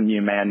takes from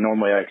you, man.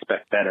 Normally I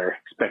expect better.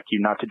 Expect you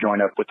not to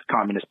join up with the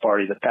Communist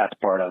Party that Pat's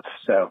part of.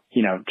 So,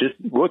 just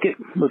look at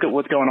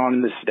what's going on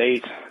in this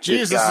state.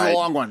 Jeez, this is a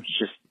long one.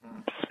 Just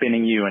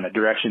spinning you in a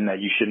direction that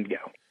you shouldn't go.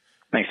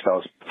 Thanks,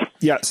 fellas.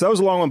 Yeah, so that was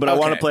a long one, but I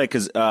want to play it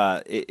because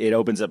it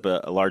opens up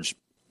a large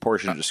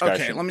portion of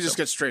discussion. Okay, let me just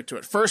get straight to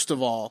it. First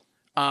of all,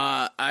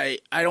 I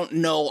don't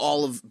know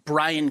all of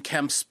Brian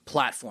Kemp's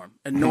platform,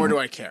 and nor do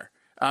I care.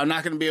 I'm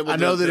not going to be able to... I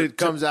know that it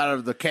comes out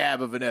of the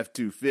cab of an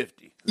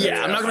F-250.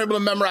 Yeah, I'm not going to be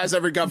able to memorize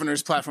every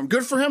governor's platform.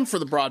 Good for him for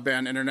the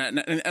broadband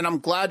internet, and I'm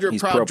glad you're a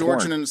proud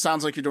Georgian, and it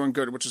sounds like you're doing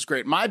good, which is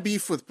great. My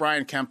beef with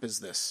Brian Kemp is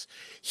this.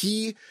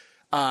 He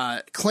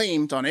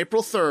claimed on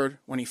April 3rd,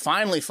 when he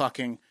finally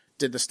fucking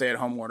did the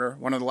stay-at-home order,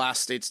 one of the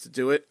last states to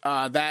do it,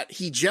 that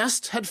he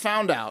just had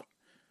found out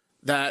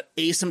that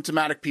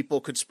asymptomatic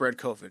people could spread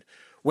COVID.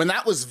 When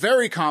that was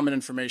very common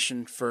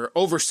information for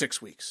over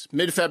 6 weeks,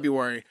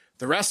 mid-February,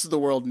 the rest of the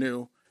world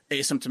knew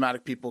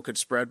asymptomatic people could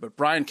spread, but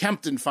Brian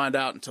Kemp didn't find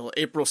out until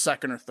April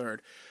 2nd or 3rd.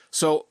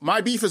 So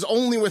my beef is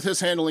only with his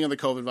handling of the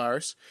COVID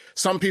virus.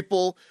 Some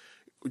people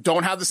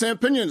don't have the same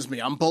opinion as me.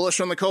 I'm bullish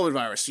on the COVID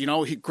virus. You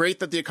know, great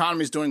that the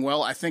economy is doing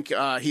well. I think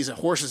he's a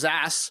horse's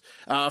ass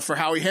for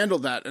how he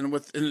handled that.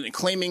 And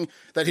claiming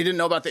that he didn't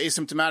know about the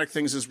asymptomatic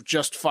things is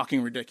just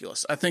fucking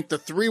ridiculous. I think the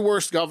 3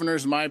 worst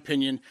governors, in my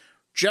opinion,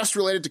 just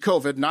related to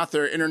COVID, not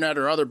their internet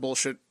or other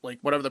bullshit, like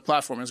whatever the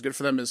platform is good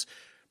for them, is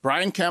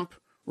Brian Kemp,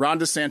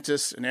 Ron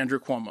DeSantis, and Andrew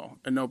Cuomo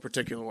in no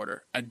particular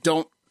order. I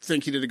don't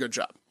think he did a good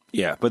job.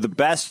 Yeah, but the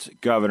best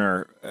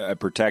governor at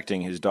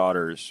protecting his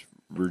daughter's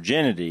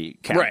virginity,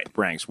 Kemp,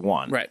 ranks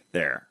 1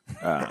 there.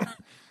 All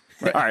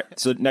right,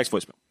 so next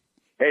voicemail.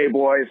 Hey,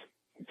 boys.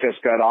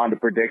 Just got on to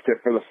predict it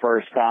for the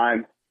first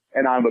time,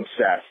 and I'm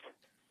obsessed.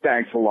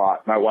 Thanks a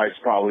lot. My wife's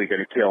probably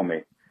going to kill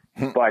me.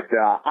 But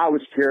I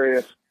was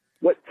curious,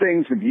 what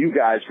things have you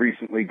guys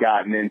recently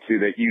gotten into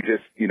that you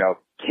just,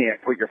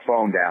 can't put your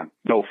phone down?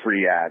 No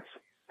free ads.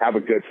 Have a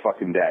good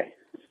fucking day.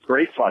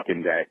 Great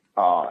fucking day.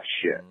 Oh,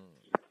 shit.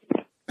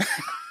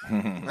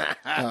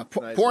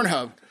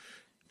 Pornhub.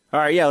 All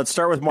right, yeah, let's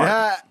start with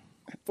Mark.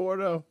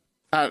 Porno.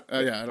 I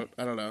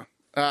don't know.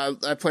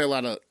 I play a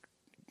lot of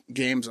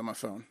games on my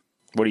phone.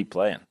 What are you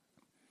playing?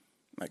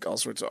 Like all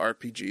sorts of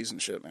RPGs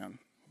and shit, man.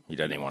 He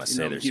doesn't even want to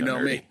say they're so you know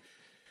nerdy. me.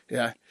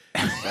 Yeah.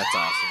 That's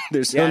awesome.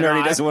 They're so nerdy,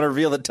 he doesn't want to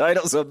reveal the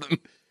titles of them.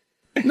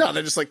 No,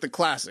 they're just like the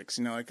classics,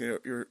 like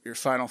your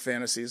Final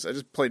Fantasies. I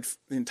just played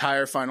the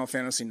entire Final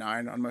Fantasy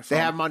 9 on my phone.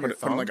 They have them on your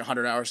phone? Put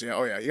 100 hours. Yeah.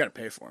 Oh, yeah. You got to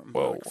pay for them.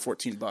 Whoa. Like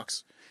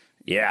 $14.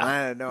 Yeah. I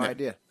had no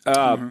idea.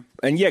 And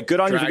yeah, good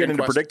on you for Dragon getting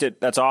to Quest. predict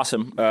it. That's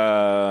awesome.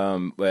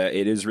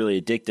 It is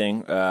really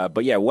addicting.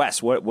 But yeah,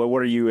 Wes, what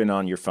are you in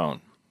on your phone?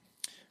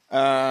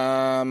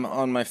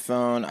 On my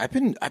phone, I've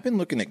been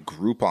looking at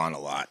Groupon a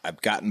lot.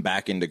 I've gotten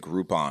back into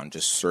Groupon,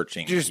 just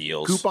searching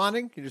deals.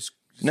 Couponing? You just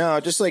No,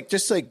 just like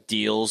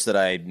deals that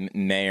I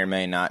may or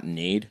may not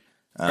need.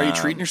 Are you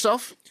treating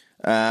yourself?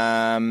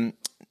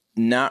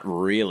 Not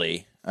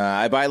really.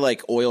 I buy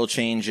like oil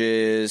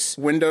changes.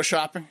 Window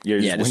shopping? You're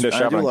just window I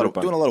shopping do on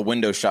Groupon. doing a lot of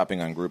window shopping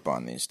on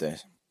Groupon these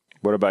days.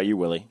 What about you,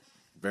 Willie?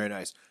 very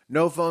nice.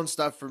 No phone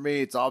stuff for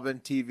me. It's all been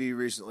TV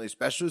recently,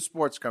 especially with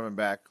sports coming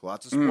back.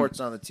 Lots of sports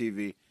on the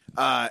TV.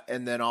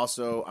 And then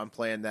also I'm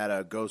playing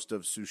that Ghost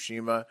of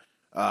Tsushima.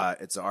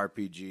 It's an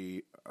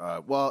RPG.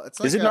 Well, it's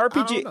like Is it an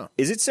RPG?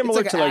 Is it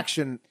similar it's to like like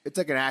action? It's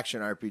like an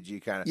action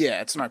RPG kind of.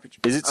 Yeah, it's an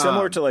RPG. Is it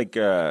similar to like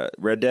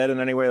Red Dead in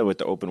any way with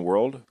the open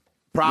world?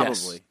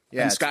 Probably.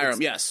 Yeah, and it's- Skyrim, it's-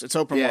 yes, it's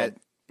open yeah, world.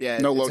 yeah.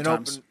 No it's load an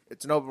times.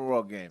 It's an open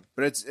world game,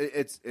 but it's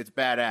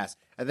badass.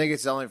 I think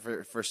it's only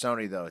for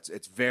Sony though.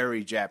 It's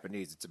very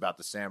Japanese. It's about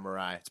the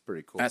samurai. It's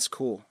pretty cool. That's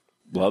cool.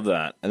 Love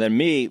that. And then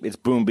me, it's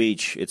Boom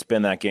Beach. It's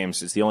been that game.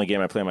 It's the only game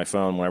I play on my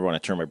phone whenever I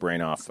want to turn my brain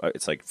off.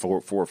 It's like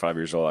 4 or 5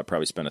 years old. I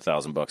probably spent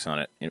 $1,000 on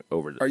it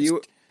over. Are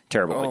you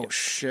terrible? Oh like,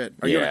 shit!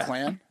 Are you in Yeah. a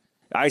clan?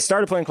 I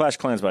started playing Clash of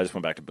Clans, but I just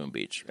went back to Boom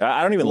Beach.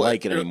 I don't even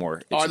like it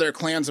anymore. Are there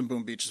clans in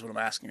Boom Beach? Is what I'm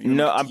asking. You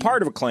No, have a I'm team?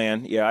 part of a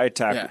clan. Yeah, I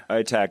attack. Yeah. I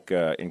attack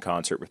in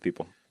concert with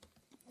people.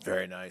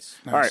 very nice.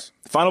 All right,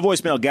 final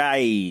voicemail,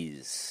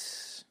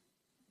 guys.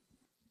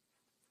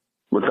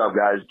 What's up,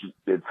 guys?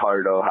 It's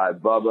Hardo. Hi,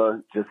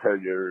 Bubba. Just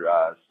heard your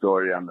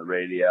story on the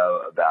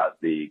radio about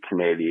the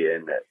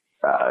Canadian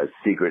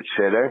secret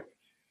shitter.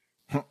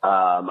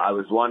 I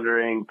was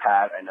wondering,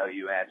 Pat, I know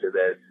you answered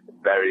this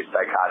very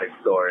psychotic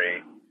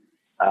story.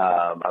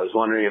 I was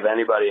wondering if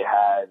anybody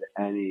had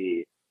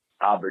any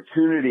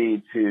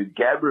opportunity to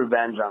get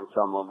revenge on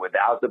someone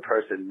without the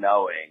person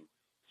knowing,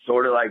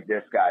 sort of like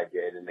this guy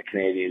did in the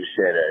Canadian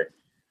shitter.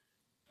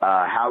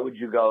 How would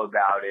you go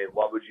about it?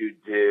 What would you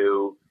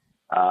do?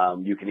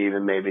 You can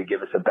even maybe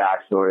give us a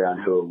backstory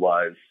on who it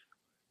was.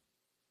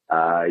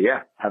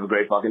 Yeah, have a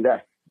great fucking day.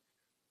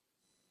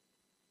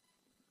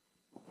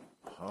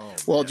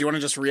 Well, do you want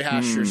to just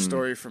rehash your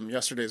story from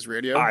yesterday's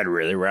radio? I'd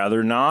really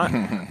rather not.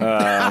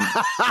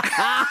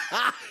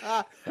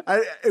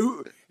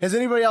 Has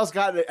anybody else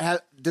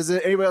does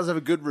anybody else have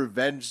a good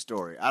revenge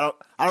story? I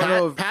don't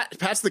know if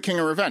Pat's the king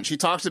of revenge. He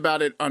talked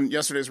about it on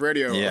yesterday's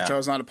radio, Yeah. which I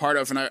was not a part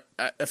of. And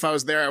if I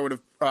was there, I would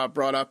have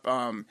brought up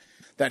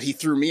that he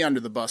threw me under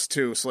the bus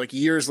too. So like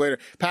years later,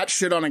 Pat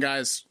shit on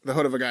the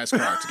hood of a guy's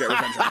car to get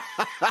revenge on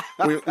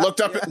him. We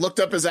looked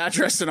up his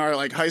address in our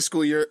like high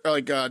school year,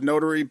 like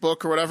notary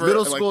book or whatever.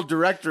 middle like, school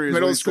directory, is what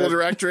middle he school said.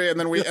 directory, and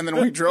then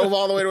we drove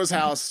all the way to his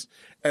house,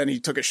 and he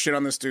took a shit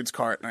on this dude's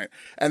car at night.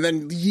 And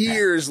then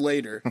years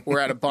later, we're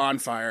at a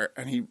bonfire,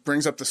 and he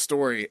brings up the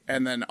story,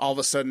 and then all of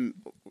a sudden,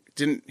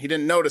 he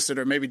didn't notice it,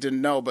 or maybe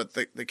didn't know, but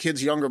the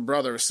kid's younger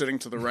brother was sitting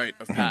to the right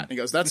of Pat, and he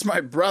goes, "That's my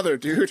brother,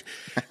 dude."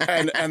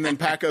 And then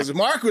Pat goes,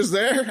 "Mark was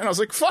there," and I was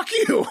like, "Fuck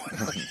you."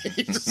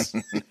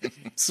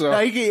 So No,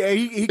 he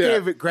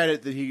gave it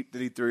credit that he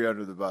threw you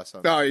under the bus.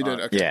 oh, you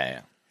did. Okay.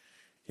 Yeah.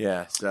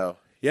 Yeah. So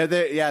yep.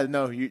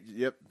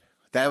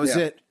 That was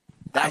Yeah. it.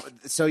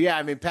 So yeah,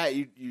 I mean, Pat,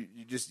 you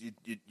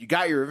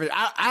got your revenge.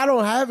 I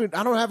don't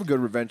have a good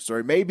revenge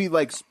story. Maybe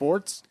like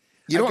sports.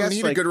 You don't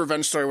need a good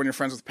revenge story when you're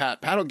friends with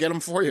Pat. Pat will get them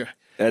for you.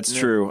 That's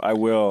true. I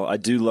will. I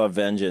do love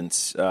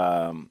vengeance. There's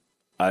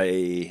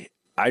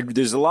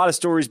a lot of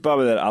stories,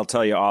 Bubba, that I'll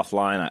tell you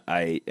offline.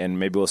 And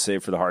maybe we'll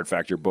save for the Hard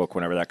Factor book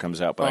whenever that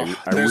comes out. But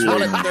there's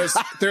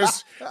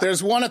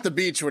one at the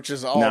beach, which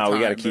is all. No, time, we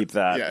got to keep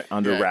that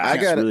under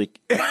wraps.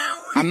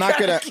 I'm not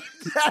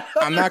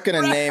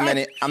gonna name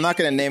any. I'm not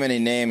gonna name any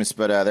names,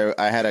 but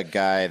I had a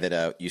guy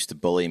that used to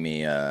bully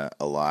me a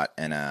lot,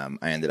 and I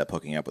ended up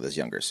hooking up with his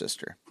younger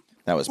sister.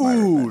 That was my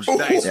revenge.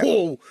 Nice.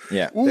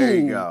 Yeah. There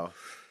you go.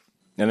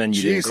 And then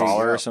you didn't call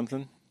her or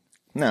something?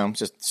 No,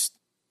 just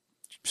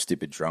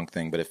stupid drunk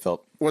thing, but it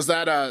felt. Was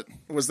that out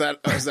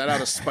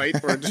of spite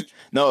or?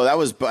 No,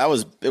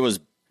 it was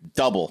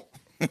double.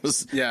 It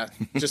was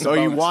just. So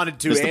you wanted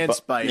to and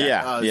spite.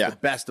 Yeah. The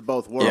best of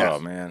both worlds. Oh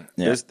man,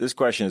 this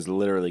question is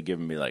literally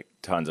giving me like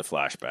tons of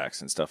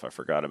flashbacks and stuff I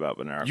forgot about.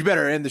 But now you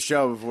better end the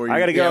show before you. I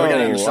gotta go.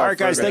 Yeah, all right,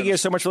 guys, thank you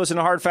so much for listening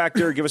to Hard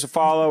Factor. Give us a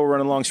follow. We're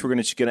running along, so we're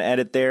just gonna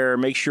edit there.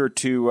 Make sure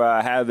to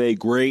have a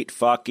great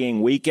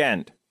fucking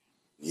weekend.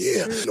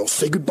 Yeah, no,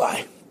 say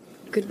goodbye.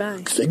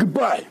 Goodbye. Say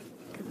goodbye.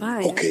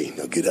 Goodbye. Okay,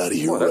 now get out of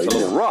here right That's a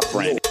little now. rough,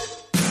 Randy.